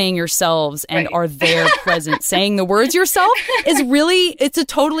are playing yourselves and are there present, saying the words yourself is really, it's a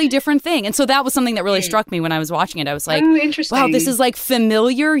totally different thing. And so that was something that really struck me when I was watching it. I was like, wow, this is like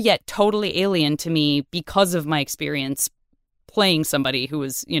familiar yet totally alien to me because of my experience playing somebody who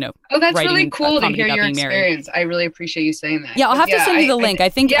was, you know, that's really cool to hear your experience. I really appreciate you saying that. Yeah, I'll have to send you the link. I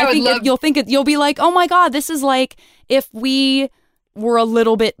think you'll be like, oh my God, this is like if we were a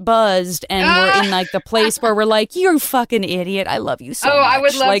little bit buzzed and we're in like the place where we're like, you fucking idiot, I love you so much. I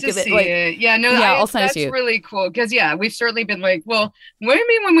would love to see it. Yeah, no, I'll send it to you. That's really cool, because we've certainly been like, well, maybe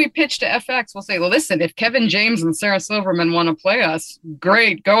when we pitch to FX, we'll say, well, listen, if Kevin James and Sarah Silverman want to play us,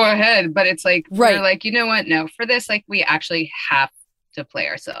 great, go ahead. But it's like, we're like, you know what? No, for this, like, we actually have to play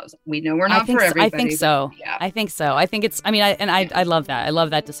ourselves. We know we're not for everybody. I think so. Yeah. I think so. I think it's, I mean, I love that. I love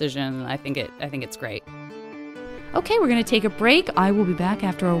that decision. I think it's great. Okay, we're going to take a break. I will be back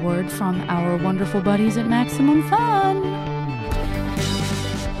after a word from our wonderful buddies at Maximum Fun.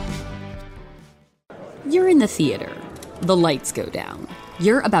 You're in the theater. The lights go down.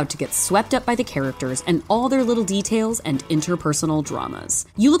 You're about to get swept up by the characters and all their little details and interpersonal dramas.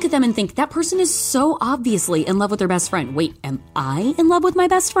 You look at them and think, that person is so obviously in love with their best friend. Wait, am I in love with my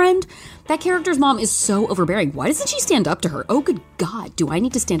best friend? That character's mom is so overbearing. Why doesn't she stand up to her? Oh, good God, do I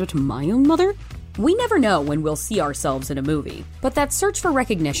need to stand up to my own mother? We never know when we'll see ourselves in a movie, but that search for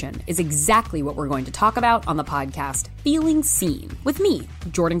recognition is exactly what we're going to talk about on the podcast Feeling Seen with me,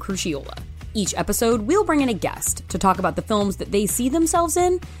 Jordan Crucchiola. Each episode, we'll bring in a guest to talk about the films that they see themselves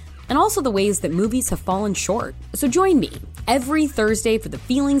in, and also the ways that movies have fallen short. So join me every Thursday for the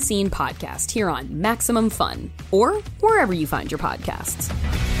Feeling Seen podcast here on Maximum Fun, or wherever you find your podcasts.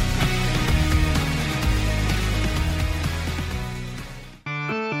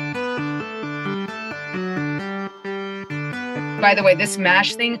 By the way, this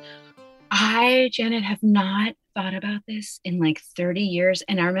MASH thing, Janet, have not thought about this in like 30 years.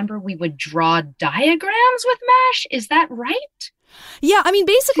 And I remember we would draw diagrams with MASH. Is that right? Yeah, I mean,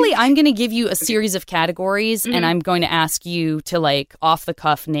 basically, I'm going to give you a series of categories, and I'm going to ask you to, like, off the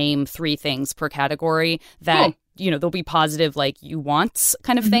cuff name 3 things per category that, you know, they'll be positive, like, you want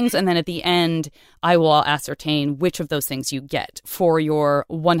kind of things. And then at the end, I will ascertain which of those things you get for your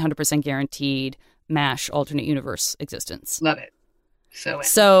 100% guaranteed MASH alternate universe existence. Love it.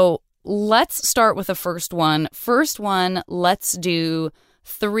 So let's start with the first one. Let's do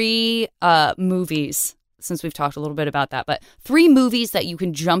 3 movies, since we've talked a little bit about that, but 3 movies that you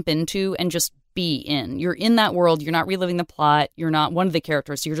can jump into and just be in. You're in that world. You're not reliving the plot. You're not one of the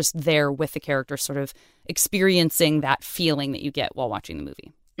characters. You're just there with the character, sort of experiencing that feeling that you get while watching the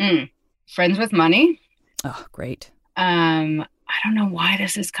movie. Friends with Money. Oh, great. I don't know why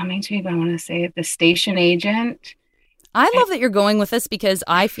this is coming to me, but I want to say it. The Station Agent. I love that you're going with this, because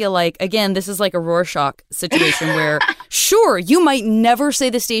I feel like, again, this is like a Rorschach situation where, sure, you might never say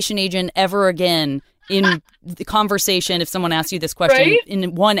the station agent ever again in the conversation. If someone asks you this question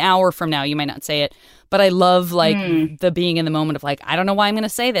in 1 hour from now, you might not say it. But I love, like, the being in the moment of, like, I don't know why I'm going to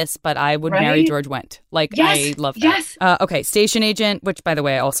say this, but I would marry George Wendt. Like, I love that. Yes. Okay, Station Agent, which, by the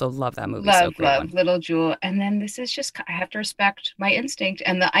way, I also love that movie. Love Little Jewel. And then this is just, I have to respect my instinct,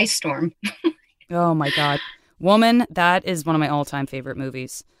 and The Ice Storm. Oh, my God. Woman, that is one of my all-time favorite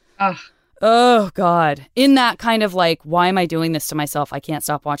movies. Oh, God. In that kind of like, why am I doing this to myself? I can't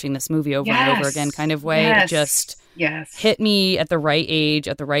stop watching this movie over and over again kind of way. It just hit me at the right age,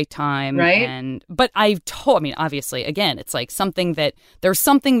 at the right time. Right. But I mean, obviously, again, it's like something that there's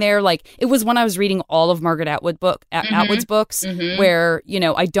something there. Like, it was when I was reading all of Margaret Atwood's books where, you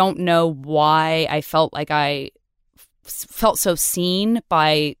know, I don't know why I felt like I felt so seen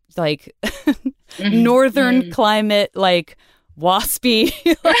by like northern climate, like waspy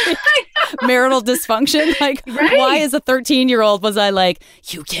like, marital dysfunction. Like, why as a 13-year-old was I like,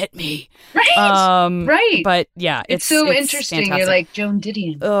 you get me? Right. But yeah, it's so interesting. Fantastic. You're like Joan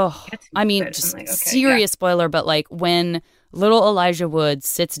Didion. Oh, I mean, just like, okay, serious spoiler, but like when little Elijah Wood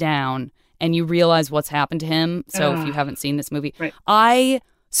sits down and you realize what's happened to him. So if you haven't seen this movie, I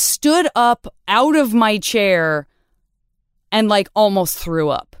stood up out of my chair and like almost threw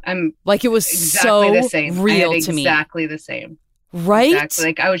up. I'm like, it was exactly so the same. real to me. Exactly the same. Right? Exactly.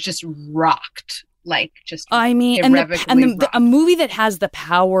 Like I was just rocked. Like just I mean, and a movie that has the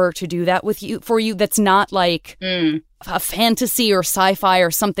power to do that for you that's not like a fantasy or sci-fi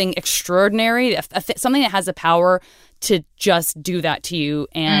or something extraordinary, something that has the power to just do that to you,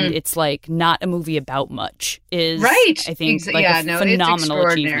 and it's like not a movie about much is I think like a phenomenal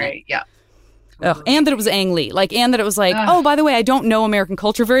achievement. Yeah. Oh, and that it was Ang Lee, and that it was like, oh, by the way, I don't know American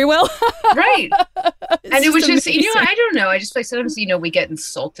culture very well. Right. And it was just, I don't know. I just like sometimes, we get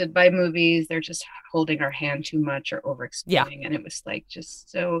insulted by movies. They're just holding our hand too much or overexplaining. Yeah. And it was like it's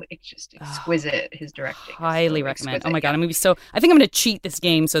just exquisite. His directing. Highly recommend. Exquisite. Oh my God. I think I'm going to cheat this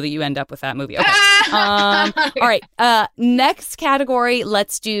game so that you end up with that movie. Okay. All right. Next category.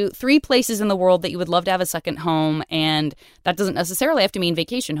 Let's do 3 places in the world that you would love to have a second home. And that doesn't necessarily have to mean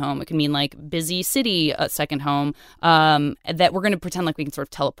vacation home. It can mean like busy city, second home, that we're going to pretend like we can sort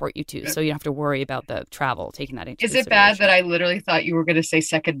of teleport you to. So you don't have to worry about the travel, taking that into consideration. Is it bad that I literally thought you were going to say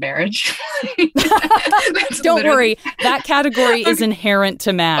second marriage? Don't worry. That category is inherent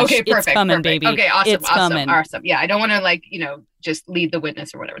to MASH. Okay, perfect. It's coming, perfect. baby. Okay, awesome. It's coming. Awesome. Yeah, I don't want to just lead the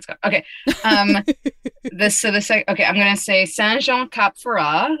witness or whatever it's called. Okay. Okay, I'm going to say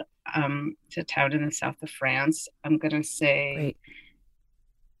Saint-Jean-Cap-Ferrat, it's a town in the south of France. I'm going to say... Great.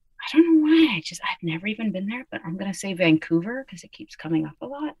 I don't know why. I've never even been there, but I'm going to say Vancouver because it keeps coming up a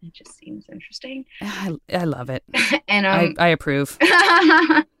lot. It just seems interesting. I love it. And I approve.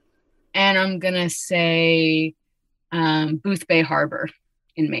 And I'm going to say Booth Bay Harbor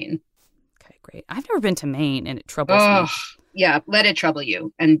in Maine. Okay, great. I've never been to Maine and it troubles me. Yeah, let it trouble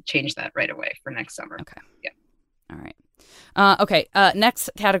you and change that right away for next summer. Okay. Yeah. All right. Okay, next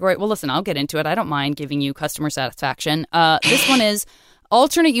category. Well, listen, I'll get into it. I don't mind giving you customer satisfaction. This one is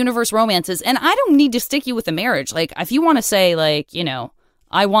alternate universe romances. And I don't need to stick you with a marriage. Like, if you want to say, like,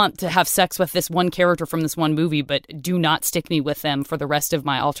 I want to have sex with this one character from this one movie, but do not stick me with them for the rest of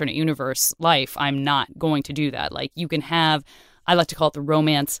my alternate universe life, I'm not going to do that. Like, you can have, I like to call it the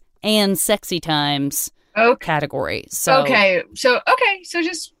romance and sexy times category. So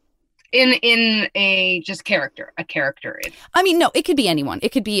just in a just character, a character. I mean, no, it could be anyone.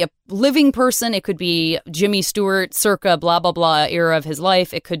 It could be a living person. It could be Jimmy Stewart circa blah, blah, blah era of his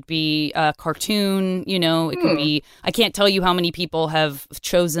life. It could be a cartoon, it could be, I can't tell you how many people have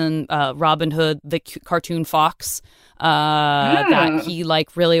chosen Robin Hood, the cartoon fox, that he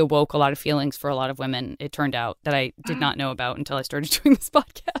really awoke a lot of feelings for a lot of women, it turned out, that I did not know about until I started doing this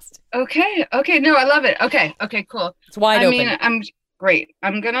podcast. Okay. No, I love it. Okay, cool. It's wide open. Great.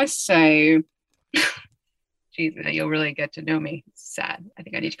 I'm going to say, geez, you'll really get to know me. It's sad. I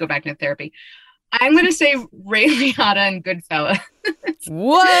think I need to go back to therapy. I'm going to say Ray Liotta and Goodfellas.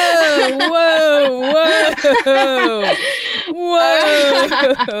 Whoa.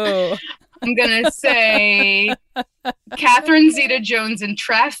 I'm going to say Catherine Zeta-Jones in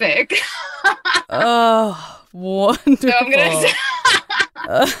Traffic. Oh, wonderful. So I'm going to say,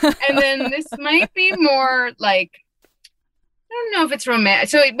 and then this might be more like, I don't know if it's romantic.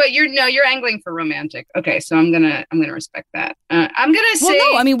 So, but you're angling for romantic. Okay, so I'm gonna respect that. I'm gonna say.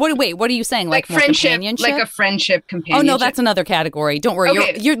 Well, no, I mean, what are you saying? Like friendship, companionship? like a friendship companionship. Oh no, that's another category. Don't worry.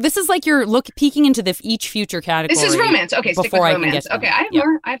 Okay. This is like you're peeking into each future category. This is romance. Okay, stick with romance. Okay, I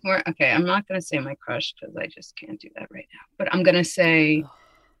have more. Okay, I'm not gonna say my crush because I just can't do that right now. But I'm gonna say.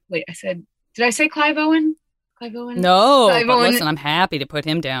 Wait, did I say Clive Owen? No, Clive Owen. Listen, I'm happy to put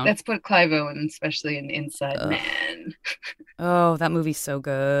him down. Let's put Clive Owen, especially in Inside Man. Oh, that movie's so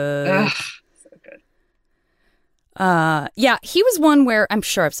good. So good. Yeah, he was one where, I'm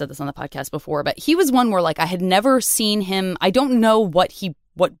sure I've said this on the podcast before, but he was one where I had never seen him. I don't know what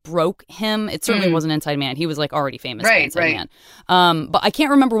broke him. It certainly wasn't Inside Man. He was already famous for Inside Man. But I can't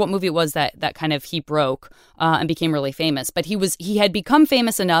remember what movie it was that kind of he broke and became really famous. But he had become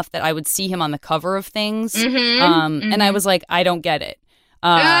famous enough that I would see him on the cover of things. And I was like, I don't get it.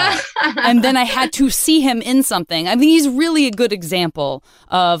 And then I had to see him in something. I mean, he's really a good example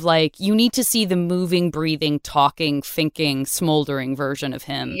of you need to see the moving, breathing, talking, thinking, smoldering version of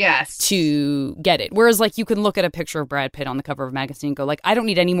him to get it. Whereas you can look at a picture of Brad Pitt on the cover of a magazine and go I don't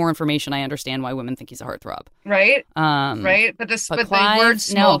need any more information. I understand why women think he's a heartthrob. Right. Right. But Clive, the word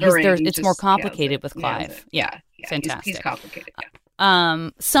smoldering, it's more complicated with Clive. Yeah. Fantastic. He's complicated. Yeah.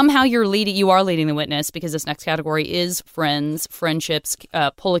 Somehow you are leading the witness because this next category is friendships.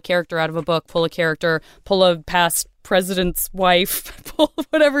 Pull a character out of a book, pull a past president's wife, pull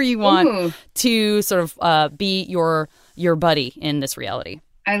whatever you want to sort of be your buddy in this reality.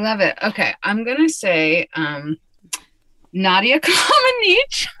 I love it. Okay, I'm gonna say Nadia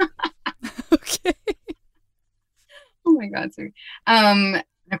Comaneci. Okay. Oh my God, sorry.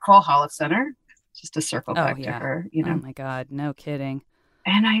 Nicole Holofcener. Just to circle back to her, you know. Oh my God, no kidding.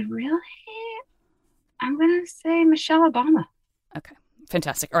 And I'm gonna say Michelle Obama. Okay.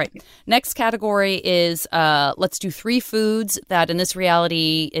 Fantastic. All right. Next category is let's do 3 foods that in this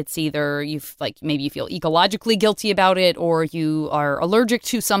reality, it's either maybe you feel ecologically guilty about it, or you are allergic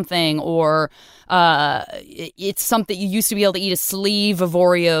to something, or it's something you used to be able to eat a sleeve of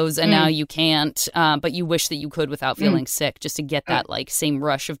Oreos and now you can't, but you wish that you could without feeling sick, just to get that same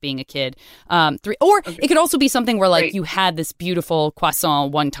rush of being a kid. 3, or it could also be something where you had this beautiful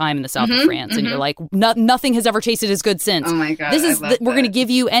croissant one time in the south of France and you're like, nothing has ever tasted as good since. Oh my God. We're going to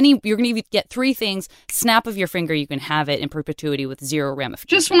give you you're going to get 3 things, snap of your finger, you can have it in perpetuity with 0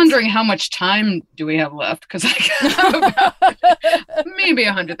 ramifications. Just wondering how much time do we have left? Because I have about maybe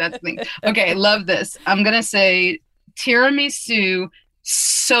 100. That's the thing. Okay, love this. I'm going to say tiramisu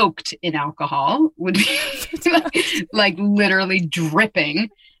soaked in alcohol would be like literally dripping.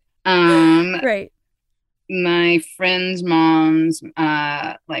 Right. My friend's mom's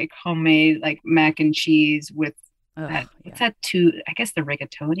homemade mac and cheese with what's that I guess the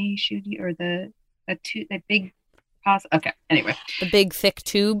rigatoni or that big pasta. Okay, anyway, the big thick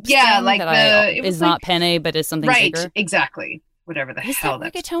tube. Yeah, is not penne, but is something right, bigger. Exactly. Whatever the hell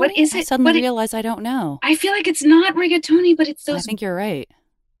that's. Rigatoni? What is it? I suddenly realize I don't know. I feel like it's not rigatoni, but it's those. I think you're right.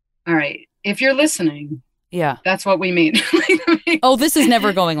 All right, if you're listening. Yeah. That's what we mean. Oh, this is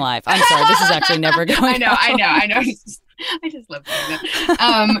never going live. I'm sorry. This is actually never going I know. I just love doing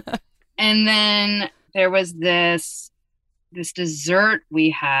that. And then there was this dessert we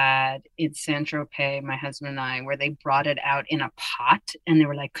had in Saint-Tropez, my husband and I, where they brought it out in a pot and they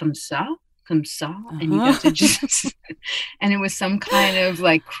were like, comme ça. And you got to just, and it was some kind of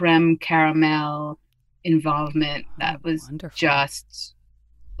creme caramel involvement that was wonderful. Just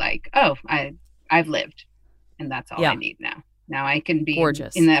I've lived. And that's all I need now. Now I can be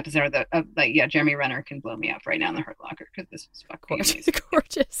gorgeous in the episode of Jeremy Renner can blow me up right now in the Hurt Locker because this was fucking amazing.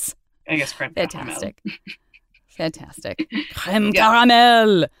 Gorgeous. I guess creme fantastic. Fantastic. Creme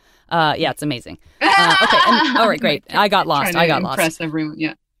caramel. Yeah, it's amazing. Okay. All right, great. I got lost. Impress everyone.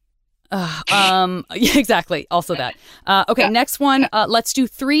 Yeah. Yeah, exactly. Also that. Okay, next one. Let's do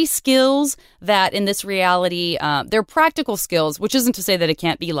 3 skills that in this reality, they're practical skills, which isn't to say that it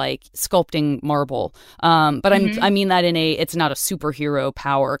can't be like sculpting marble. But I mean that it's not a superhero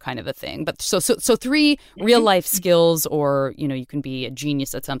power kind of a thing. But so 3 real life skills, or you can be a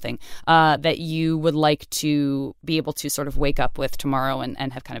genius at something that you would like to be able to sort of wake up with tomorrow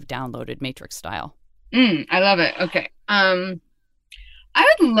and have kind of downloaded Matrix style. I love it. Okay. I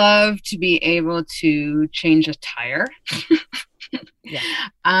would love to be able to change a tire. Yeah.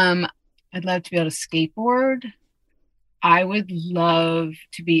 I'd love to be able to skateboard. I would love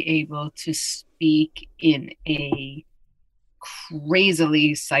to be able to speak in a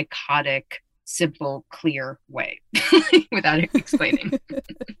crazily psychotic, simple, clear way without explaining.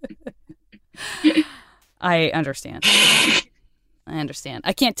 I understand.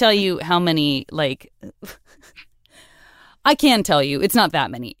 I can't tell you how many I can tell you, it's not that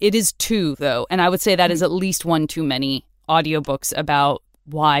many. It is 2, though, and I would say that is at least 1 too many audiobooks about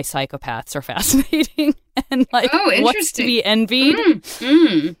why psychopaths are fascinating and what's to be envied.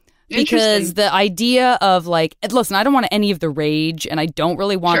 Because the idea of listen, I don't want any of the rage and I don't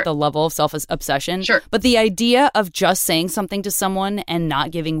really want the level of self-obsession. Sure. But the idea of just saying something to someone and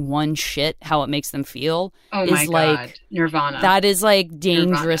not giving one shit how it makes them feel is God. Nirvana. That is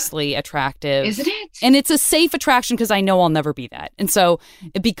dangerously attractive. Isn't it? And it's a safe attraction because I know I'll never be that. And so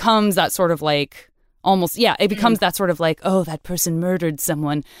it becomes that sort of almost, it becomes that sort of oh, that person murdered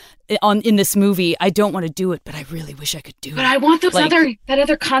someone in this movie. I don't want to do it, but I really wish I could do it. But I want those that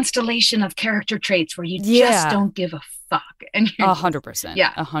other constellation of character traits where you just don't give a fuck. And 100%.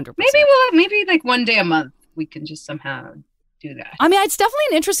 Yeah. 100%. Maybe one day a month we can just somehow do that. I mean, it's definitely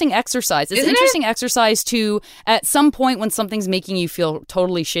an interesting exercise. It's an interesting exercise to, at some point when something's making you feel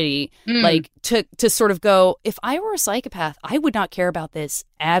totally shitty, to sort of go, if I were a psychopath, I would not care about this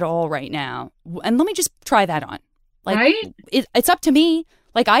at all right now. And let me just try that on. Right? It's up to me.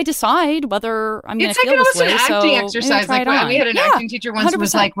 I decide whether I'm going to feel this way. It's an acting exercise. We had an acting teacher once 100%. who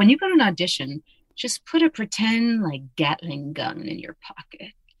was when you go to an audition, just put a pretend Gatling gun in your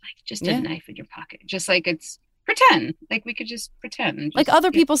pocket. Just a knife in your pocket. Just it's pretend. Like, we could just pretend. Just, like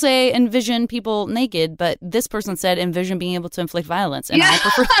other people say envision people naked, but this person said envision being able to inflict violence. And I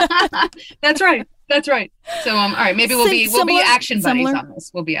prefer that. That's right. That's right. So, all right, maybe we'll be action buddies on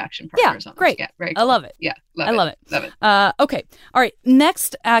this. We'll be action partners on this. Great. Yeah, very cool. I love it. Yeah, I love it. Love it. Okay. All right.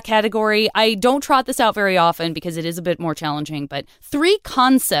 Next category. I don't trot this out very often because it is a bit more challenging, but 3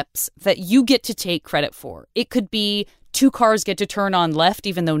 concepts that you get to take credit for. It could be 2 cars get to turn on left,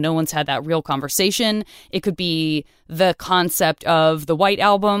 even though no one's had that real conversation. It could be the concept of the White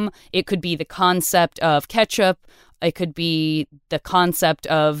Album. It could be the concept of ketchup. It could be the concept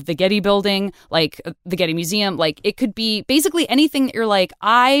of the Getty building, like the Getty Museum. Like, it could be basically anything that you're like,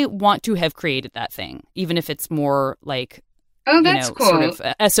 I want to have created that thing, even if it's more like, that's cool. Sort of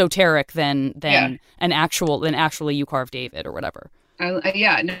esoteric than actually you carved David or whatever. I love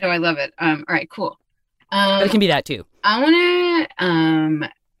it. All right, cool. But it can be that too. I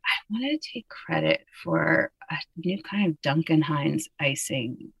want to take credit for a new kind of Duncan Hines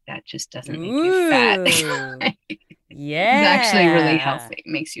icing that just doesn't make you fat. Yeah, it's actually really healthy. It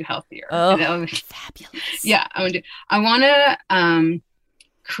makes you healthier. Oh, fabulous. Yeah, I want to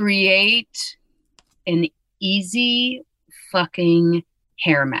create an easy fucking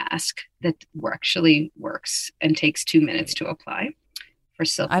hair mask that actually works and takes 2 minutes to apply.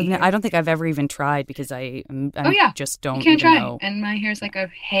 I don't think I've ever even tried because I just don't. You can't try. Know. And my hair's like a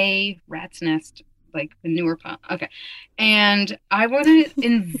hay rat's nest, like the newer pump. Okay, and I want to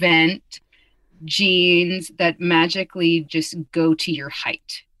invent jeans that magically just go to your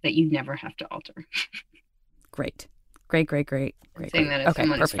height that you never have to alter. Great. I'm saying that as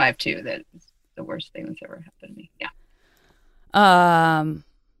someone who's 5'2", that's the worst thing that's ever happened to me. Yeah.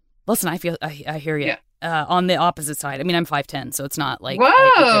 Listen, I hear you. Yeah. On the opposite side. I mean, I'm 5'10", so it's not like...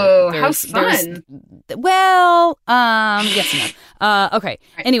 Whoa, how fun. Well, yes and no. Okay.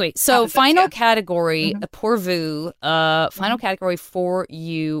 Right. Anyway, so Opposite, final category, Mm-hmm. pour vous, final category for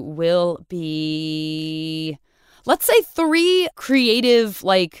you will be, let's say 3 creative,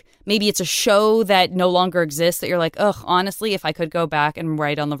 like, maybe it's a show that no longer exists that you're like, ugh, honestly, if I could go back and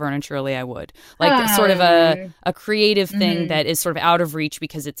write on Laverne and Shirley, I would. Like sort of a creative thing that is sort of out of reach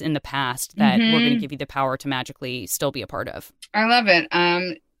because it's in the past that we're going to give you the power to magically still be a part of. I love it.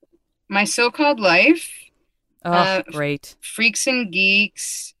 My So-Called Life. Oh, great. Freaks and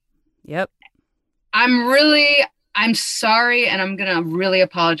Geeks. Yep. I'm sorry, and I'm going to really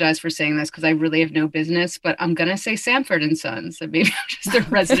apologize for saying this because I really have no business, but I'm going to say Sanford and Sons. So maybe I'm just a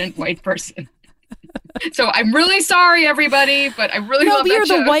resident white person. So I'm really sorry, everybody, but I really love that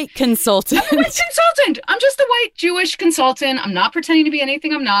show. No, you're the white consultant. I'm the white consultant. I'm just the white Jewish consultant. I'm not pretending to be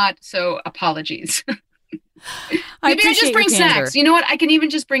anything I'm not, so apologies. Maybe I just bring snacks. You know what? I can even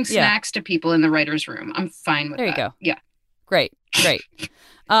just bring snacks to people in the writer's room. I'm fine with that. There you go. Yeah. Great.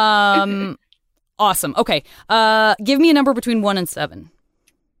 Awesome. Okay. Give me a number between 1 and 7.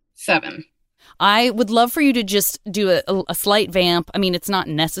 7. I would love for you to just do a slight vamp. I mean, it's not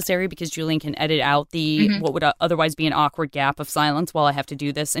necessary because Julian can edit out the what would otherwise be an awkward gap of silence while I have to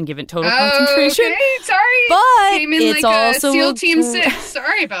do this and give it total concentration. Okay, sorry. But came in it's like also a SEAL Team 6.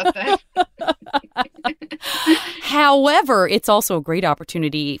 Sorry about that. However, it's also a great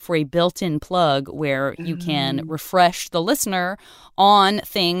opportunity for a built-in plug where you can refresh the listener on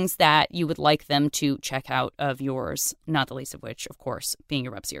things that you would like them to check out of yours, not the least of which, of course, being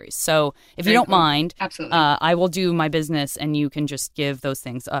your web series. So if you don't mind, absolutely, I will do my business and you can just give those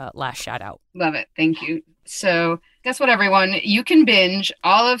things a last shout out. Love it. Thank you. So guess what, everyone? You can binge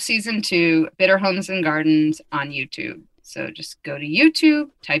all of season 2, Bitter Homes and Gardens, on YouTube. So just go to YouTube,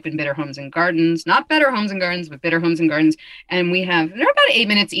 type in Bitter Homes and Gardens, not Better Homes and Gardens, but Bitter Homes and Gardens. And they're about 8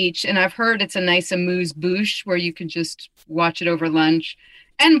 minutes each. And I've heard it's a nice amuse-bouche where you can just watch it over lunch.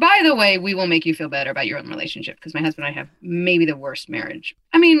 And by the way, we will make you feel better about your own relationship because my husband and I have maybe the worst marriage.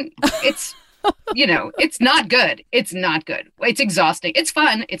 I mean, it's, it's not good. It's not good. It's exhausting. It's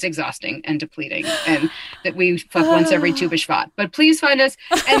fun. It's exhausting and depleting. And that we fuck once every Tu B'Shvat. But please find us.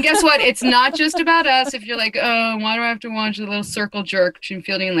 And guess what? It's not just about us. If you're like, oh, why do I have to watch the little circle jerk between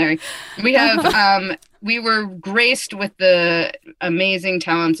Fielding and Larry? We have, we were graced with the amazing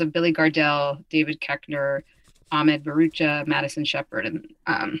talents of Billy Gardell, David Koechner, Ahmed Barucha, Madison Shepard, and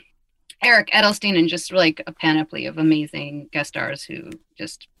Eric Edelstein, and just like a panoply of amazing guest stars who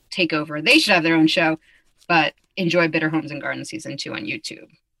just take over. They should have their own show, but enjoy Bitter Homes and Gardens season 2 on YouTube.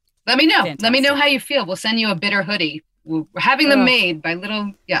 Let me know. Fantastic. Let me know how you feel. We'll send you a bitter hoodie. We're having them made by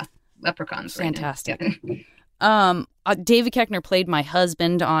little, leprechauns. Fantastic. Right now. David Koechner played my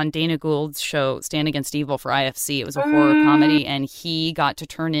husband on Dana Gould's show Stand Against Evil for IFC. It was a horror comedy, and he got to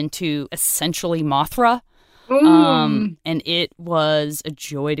turn into essentially Mothra. And it was a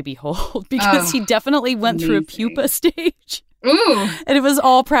joy to behold because he definitely went through a pupa stage. Ooh. And it was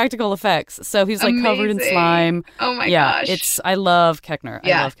all practical effects. So he was like covered in slime. Oh my gosh. I love Keckner.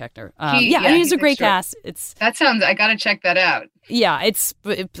 Yeah. I love Keckner. He's a great cast. I gotta check that out. Yeah, it's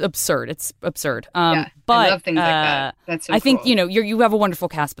absurd. It's absurd. But I love things like that. That's so I think, cool. you have a wonderful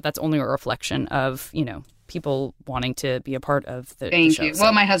cast, but that's only a reflection of, people wanting to be a part of the Thank show. you. So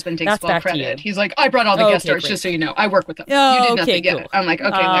well, my husband takes full credit. He's like, I brought all the guest stars, just so you know. I work with them. Oh, you did nothing. okay, cool. Yeah. I'm like,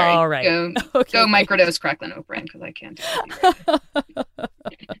 okay, Larry, all right. go microdose Cracklin Operan because I can't do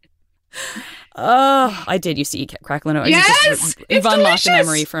it. I did used to eat Cracklin. Yes! Yvonne locked a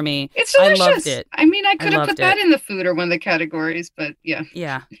memory for me. It's delicious. I loved it. I mean, I could have put that in the food or one of the categories, but yeah.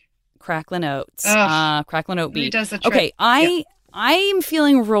 Yeah. Cracklin Oats. Cracklin Oat Beat. He does the trick. Okay, I'm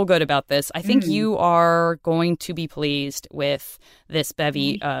feeling real good about this. I think you are going to be pleased with this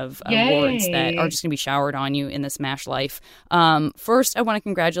bevy of awards that are just going to be showered on you in this MASH life. First, I want to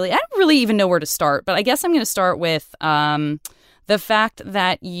congratulate. I don't really even know where to start, but I guess I'm going to start with the fact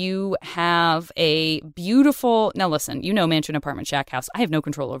that you have a beautiful. Now, listen, mansion, apartment, shack, house. I have no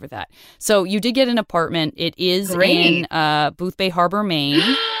control over that. So you did get an apartment. It is in Boothbay Harbor,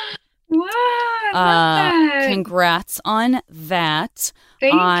 Maine. Wow, I love that. Congrats on that.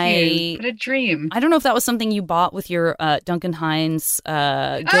 Thank you. What a dream. I don't know if that was something you bought with your Duncan Hines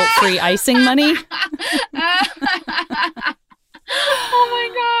guilt-free icing money. Oh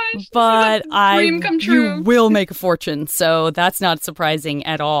my gosh. But dream come true. You will make a fortune, so that's not surprising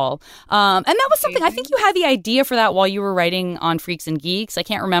at all. And that was something, I think you had the idea for that while you were writing on Freaks and Geeks. I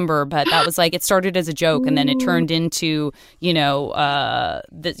can't remember, but that was like, it started as a joke and then it turned into, you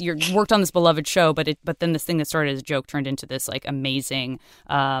worked on this beloved show, but then this thing that started as a joke turned into this like amazing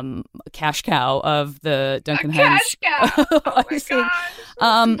cash cow of the Duncan Hines. Cash cow. Oh my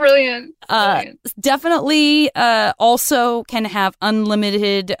gosh. Brilliant. Definitely also can have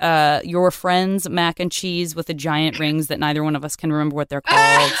unlimited your friends mac and cheese with the giant rings that neither one of us can remember what they're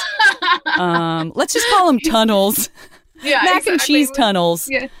called. Let's just call them tunnels. Yeah, mac and cheese tunnels.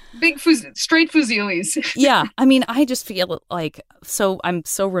 Yeah, big straight fusillis. Yeah, I mean, I just feel like I'm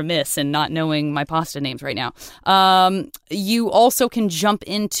so remiss in not knowing my pasta names right now. You also can jump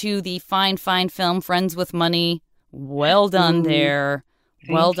into the fine film Friends with Money. Well done there.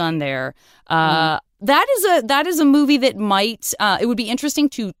 Well done there. That is a movie that might it would be interesting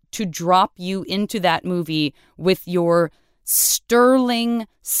to drop you into that movie with your sterling,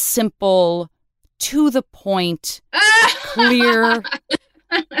 simple, to the point, clear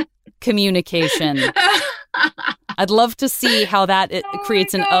communication. I'd love to see how that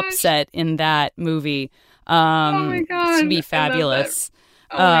creates an upset in that movie. Oh my god, to be fabulous.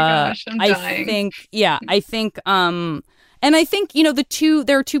 Oh my gosh, I'm dying. And I think,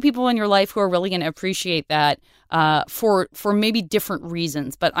 there are two people in your life who are really going to appreciate that for maybe different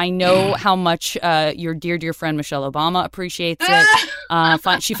reasons. But I know how much your dear friend Michelle Obama appreciates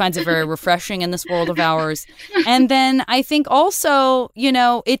it. She finds it very refreshing in this world of ours. And then I think also,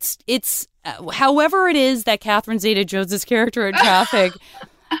 it's however it is that Catherine Zeta-Jones' character in Traffic,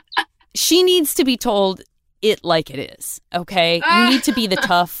 she needs to be told it like it is, okay? You need to be the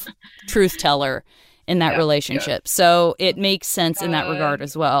tough truth teller in that relationship. So it makes sense in that regard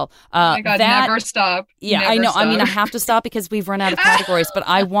as well. Oh my God, never stop. Yeah, never I know. Stop. I mean, I have to stop because we've run out of categories, but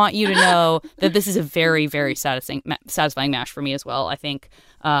I want you to know that this is a very, very satisfying MASH for me as well. I think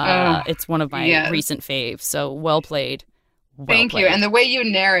it's one of my recent faves. So well played. Thank you. And the way you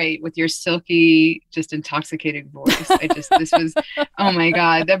narrate with your silky, just intoxicated voice, this was, oh my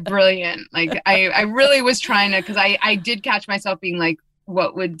God, they're brilliant. Like I really was trying to, because I did catch myself being like,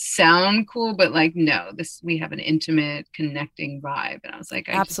 what would sound cool, but like, no, we have an intimate connecting vibe. And I was like,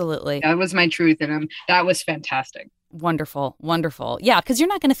 absolutely. That was my truth. And that was fantastic. Wonderful. Yeah. Cause you're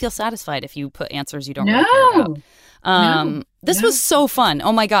not going to feel satisfied if you put answers you don't really care about. This was so fun.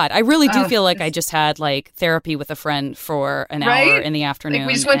 Oh my God. I really do feel like I just had like therapy with a friend for an hour in the afternoon. Like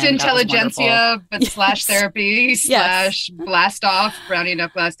we just went to Intelligentsia, but slash therapy, slash blast off, brownie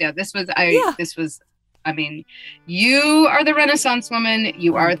nut blast. Yeah. This was, I mean, you are the Renaissance woman.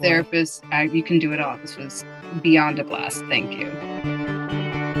 You are a therapist. You can do it all. This was beyond a blast. Thank you.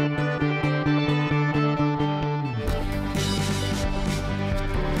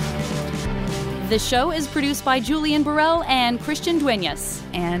 The show is produced by Julian Burrell and Christian Duenas.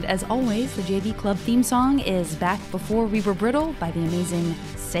 And as always, the JV Club theme song is Back Before We Were Brittle by the amazing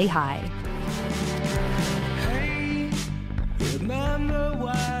Say Hi. Hey, remember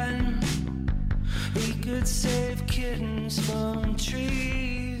when we could save kittens from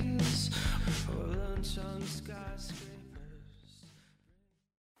trees or lunch on skyscrapers?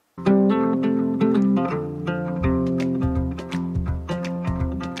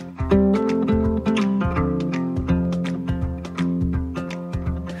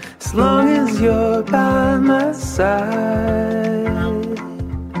 my side.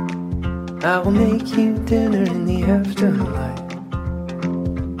 I will make you dinner in the afterlife.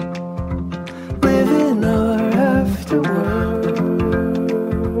 Living our afterworld.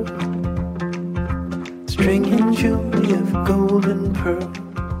 Drinking jewelry of gold and pearl.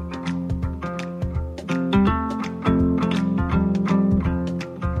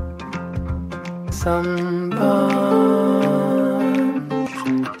 Some bonds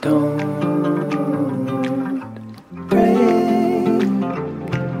don't break.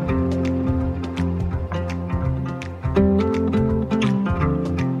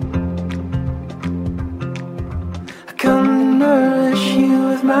 I come to nourish you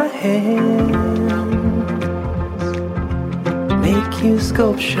with my hands, make you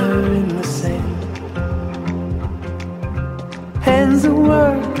sculpture in the sand. Hands that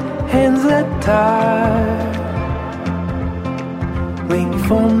work, hands that tie. Wing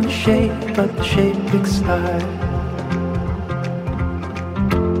form the shape, but the shape expires.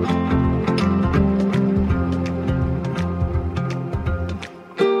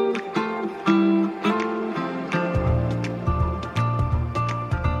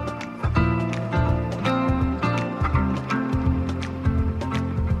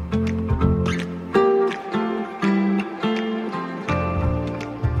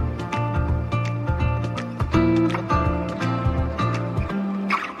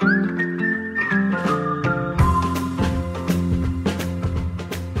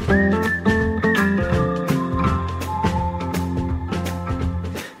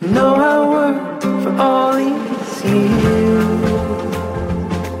 Know I worked for all these years,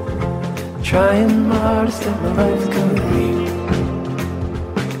 trying my hardest at my life's career.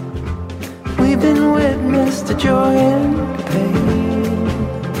 We've been witness to joy and pain,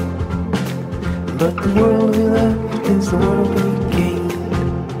 but the world we left is the world we gained.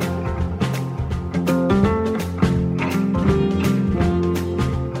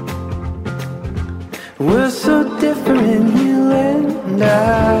 We're so different, you and I.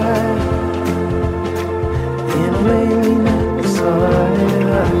 In a way we never saw eye to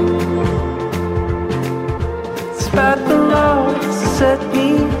eye. Despite the laws that set me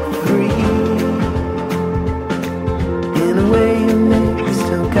free, in a way you may be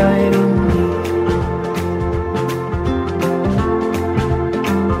still guiding me.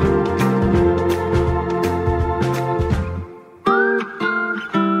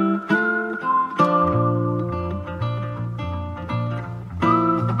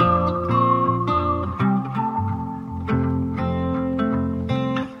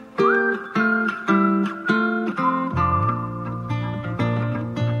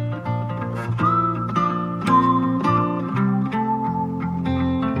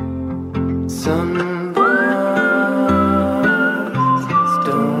 Some bonds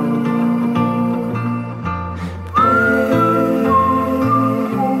don't break.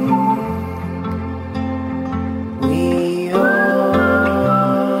 We all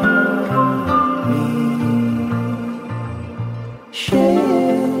need shade.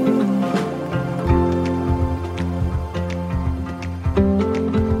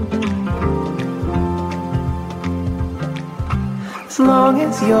 As long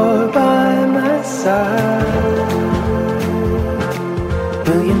as you're by my side,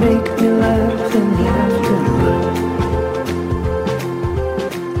 will you make me laugh in the afterlife?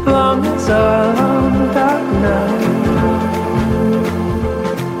 Long as our long dark night,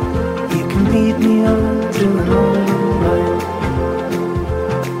 you can lead me on to the morning light.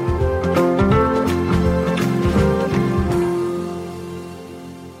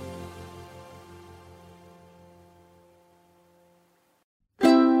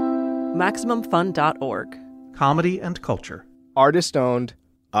 MaximumFun.org. Comedy and culture. Artist owned,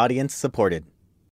 audience supported.